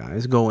out,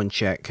 guys. Go and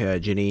check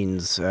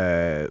Janine's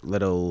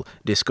little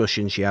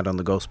discussion she had on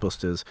the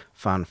Ghostbusters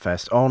Fan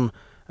Fest on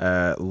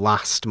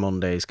last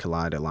Monday's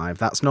Collider Live.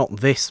 That's not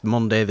this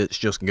Monday that's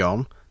just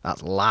gone.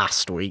 That's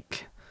last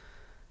week.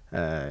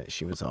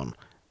 She was on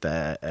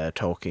there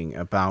talking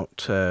about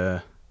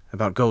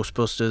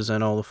Ghostbusters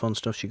and all the fun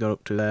stuff she got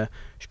up to there.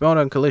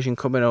 Schmodown Collision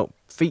coming up,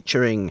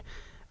 featuring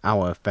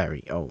our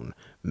very own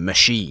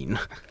Machine.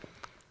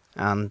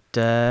 And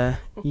we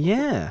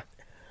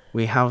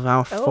have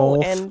our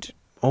fourth.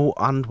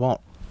 And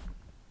what?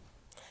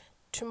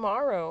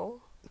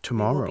 Tomorrow. We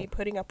will be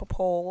putting up a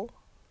poll.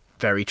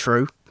 Very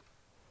true.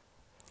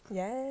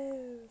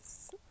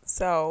 Yes.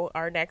 So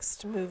our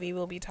next movie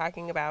we'll be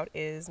talking about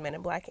is Men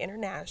in Black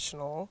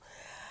International.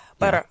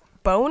 But our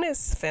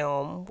bonus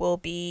film will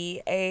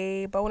be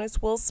a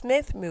bonus Will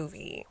Smith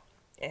movie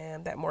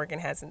that Morgan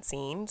hasn't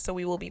seen. So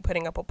we will be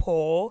putting up a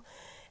poll,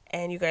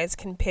 and you guys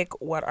can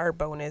pick what our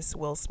bonus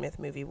Will Smith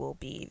movie will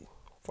be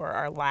for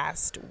our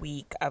last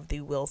week of the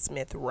Will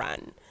Smith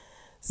run.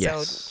 So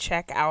Yes.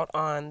 check out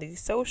on the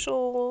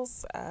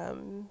socials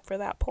for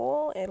that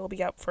poll. It'll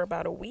be up for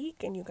about a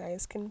week, and you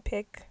guys can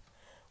pick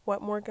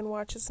what Morgan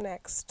watches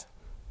next.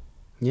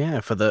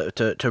 Yeah, for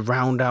to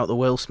round out the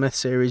Will Smith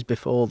series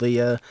before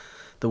the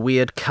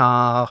weird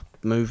car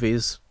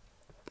movies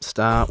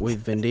start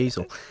with Vin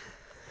Diesel.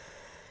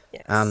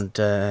 Yes. And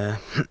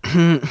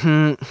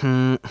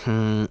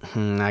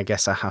I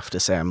guess I have to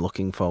say I'm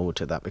looking forward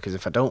to that, because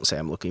if I don't say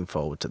I'm looking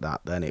forward to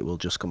that, then it will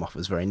just come off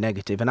as very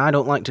negative. And I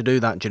don't like to do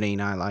that, Janine.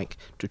 I like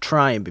to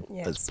try and be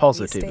as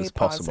positive as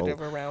possible.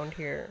 Positive around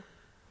here.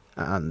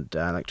 And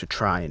I like to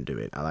try and do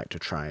it.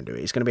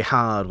 It's going to be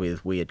hard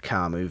with weird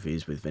car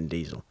movies with Vin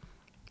Diesel,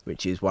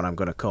 which is what I'm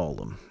going to call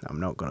them. I'm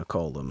not going to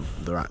call them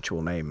their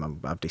actual name.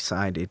 I've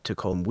decided to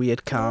call them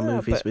weird car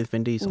movies with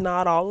Vin Diesel.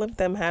 Not all of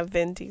them have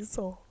Vin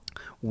Diesel.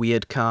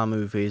 Weird car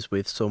movies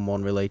with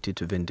someone related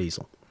to Vin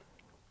Diesel.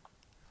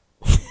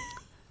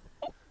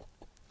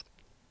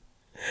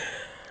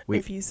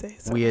 If you say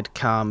so. Weird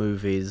car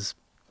movies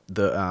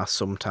that are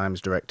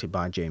sometimes directed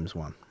by James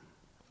Wan.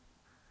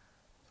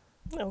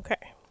 Okay.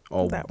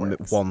 Or that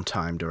works. one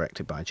time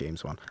directed by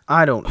James Wan.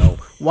 I don't know.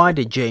 Why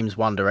did James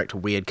Wan direct a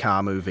weird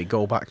car movie?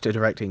 Go back to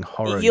directing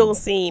horror. You'll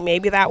see.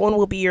 Maybe that one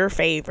will be your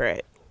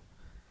favorite.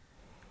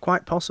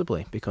 Quite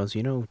possibly, because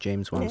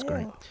James Wan's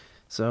great.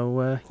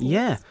 So,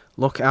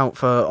 look out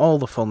for all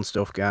the fun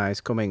stuff, guys,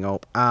 coming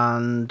up.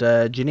 And,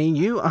 Janine,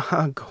 you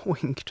are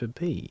going to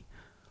be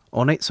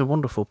on It's a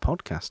Wonderful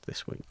Podcast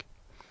this week.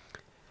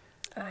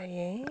 I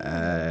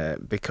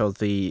am. Because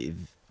the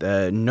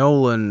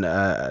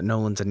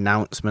Nolan's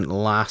announcement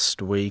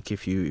last week,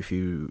 if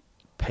you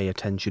pay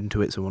attention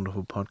to It's a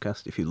Wonderful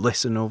Podcast, if you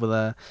listen over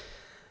there,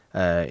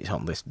 it's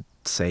on this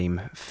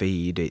same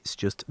feed. It's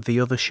just the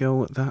other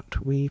show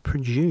that we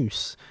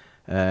produce.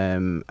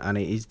 And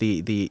it is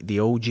the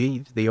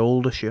OG, the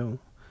older show,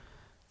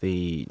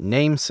 the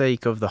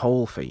namesake of the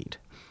whole feed.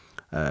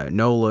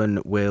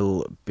 Nolan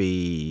will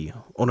be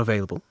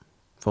unavailable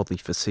for the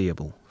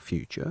foreseeable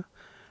future.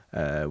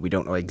 We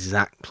don't know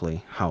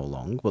exactly how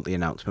long, but the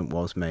announcement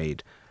was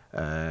made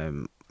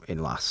in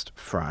last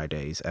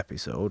Friday's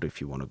episode,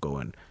 if you want to go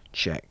and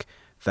check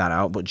that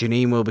out. But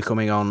Janine will be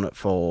coming on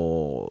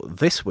for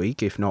this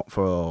week, if not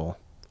for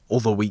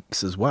other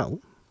weeks as well,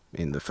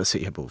 in the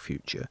foreseeable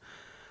future.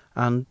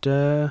 And,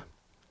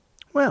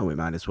 we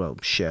might as well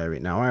share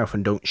it now. I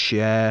often don't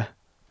share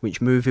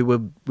which movie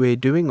we're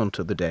doing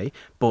until the day,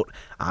 but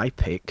I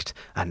picked,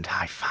 and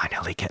I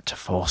finally get to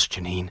force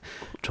Janine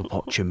to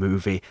watch a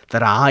movie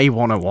that I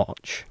want to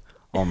watch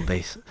on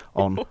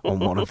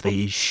one of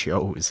these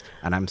shows.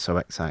 And I'm so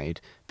excited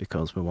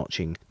because we're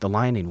watching The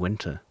Lion in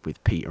Winter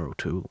with Peter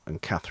O'Toole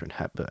and Katharine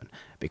Hepburn,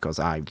 because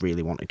I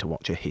really wanted to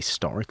watch a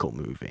historical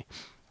movie.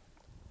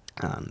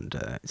 And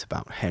it's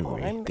about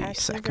Henry I'm II.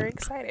 actually very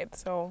excited.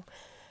 So,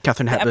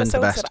 Katharine Hepburn's the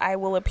episodes best. that I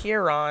will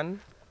appear on,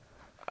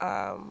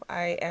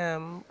 I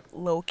am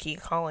low-key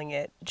calling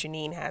it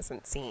Janine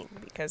hasn't seen,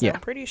 because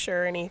I'm pretty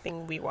sure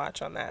anything we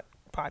watch on that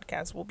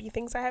podcast will be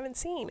things I haven't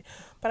seen.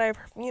 But I've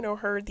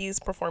heard these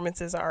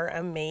performances are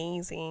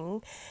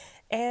amazing,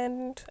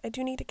 and I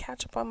do need to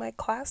catch up on my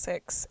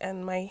classics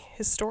and my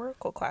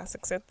historical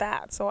classics at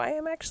that. So I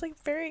am actually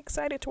very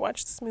excited to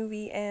watch this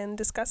movie and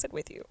discuss it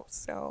with you.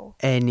 So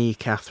Any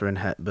Katharine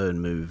Hepburn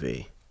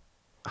movie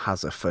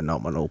has a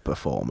phenomenal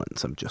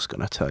performance. I'm just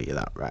going to tell you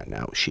that right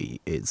now.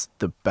 She is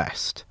the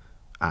best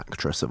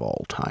actress of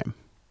all time.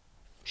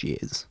 She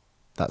is.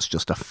 That's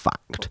just a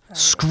fact.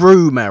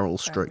 Screw Meryl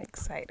Streep. I'm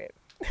excited.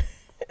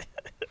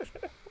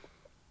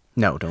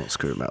 No, don't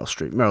screw Meryl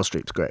Streep. Meryl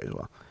Streep's great as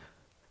well.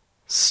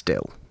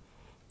 Still,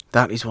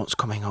 that is what's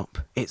coming up.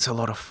 It's a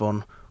lot of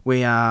fun.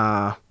 We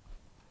are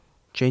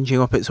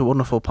changing up It's a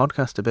Wonderful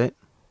Podcast a bit.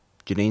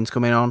 Janine's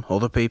coming on.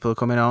 Other people are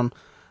coming on.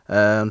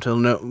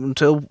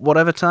 Until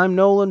whatever time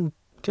Nolan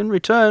can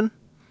return.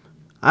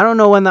 I don't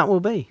know when that will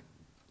be.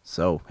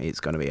 So it's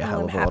going to be a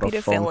hell of a lot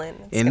of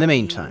fun. In the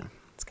meantime,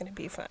 it's going to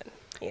be fun.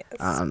 Yes.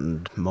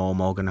 And More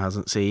Morgan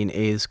Hasn't Seen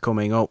is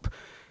coming up.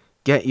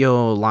 Get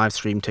your live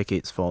stream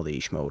tickets for the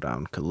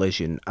Schmodown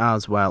Collision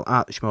as well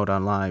at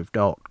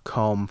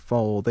schmodownlive.com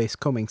for this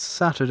coming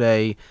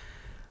Saturday.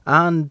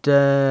 And,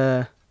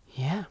 I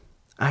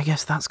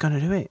guess that's going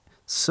to do it.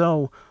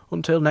 So,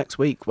 until next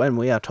week, when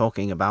we are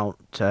talking about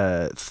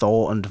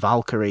Thor and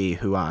Valkyrie,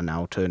 who are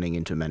now turning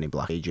into Men in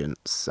Black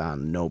agents,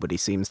 and nobody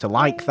seems to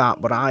like that,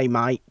 but I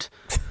might.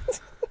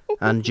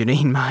 And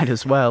Janine might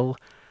as well.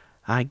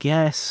 I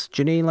guess,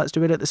 Janine, let's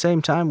do it at the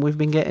same time. We've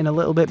been getting a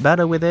little bit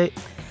better with it.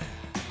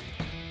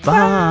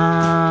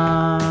 Bye.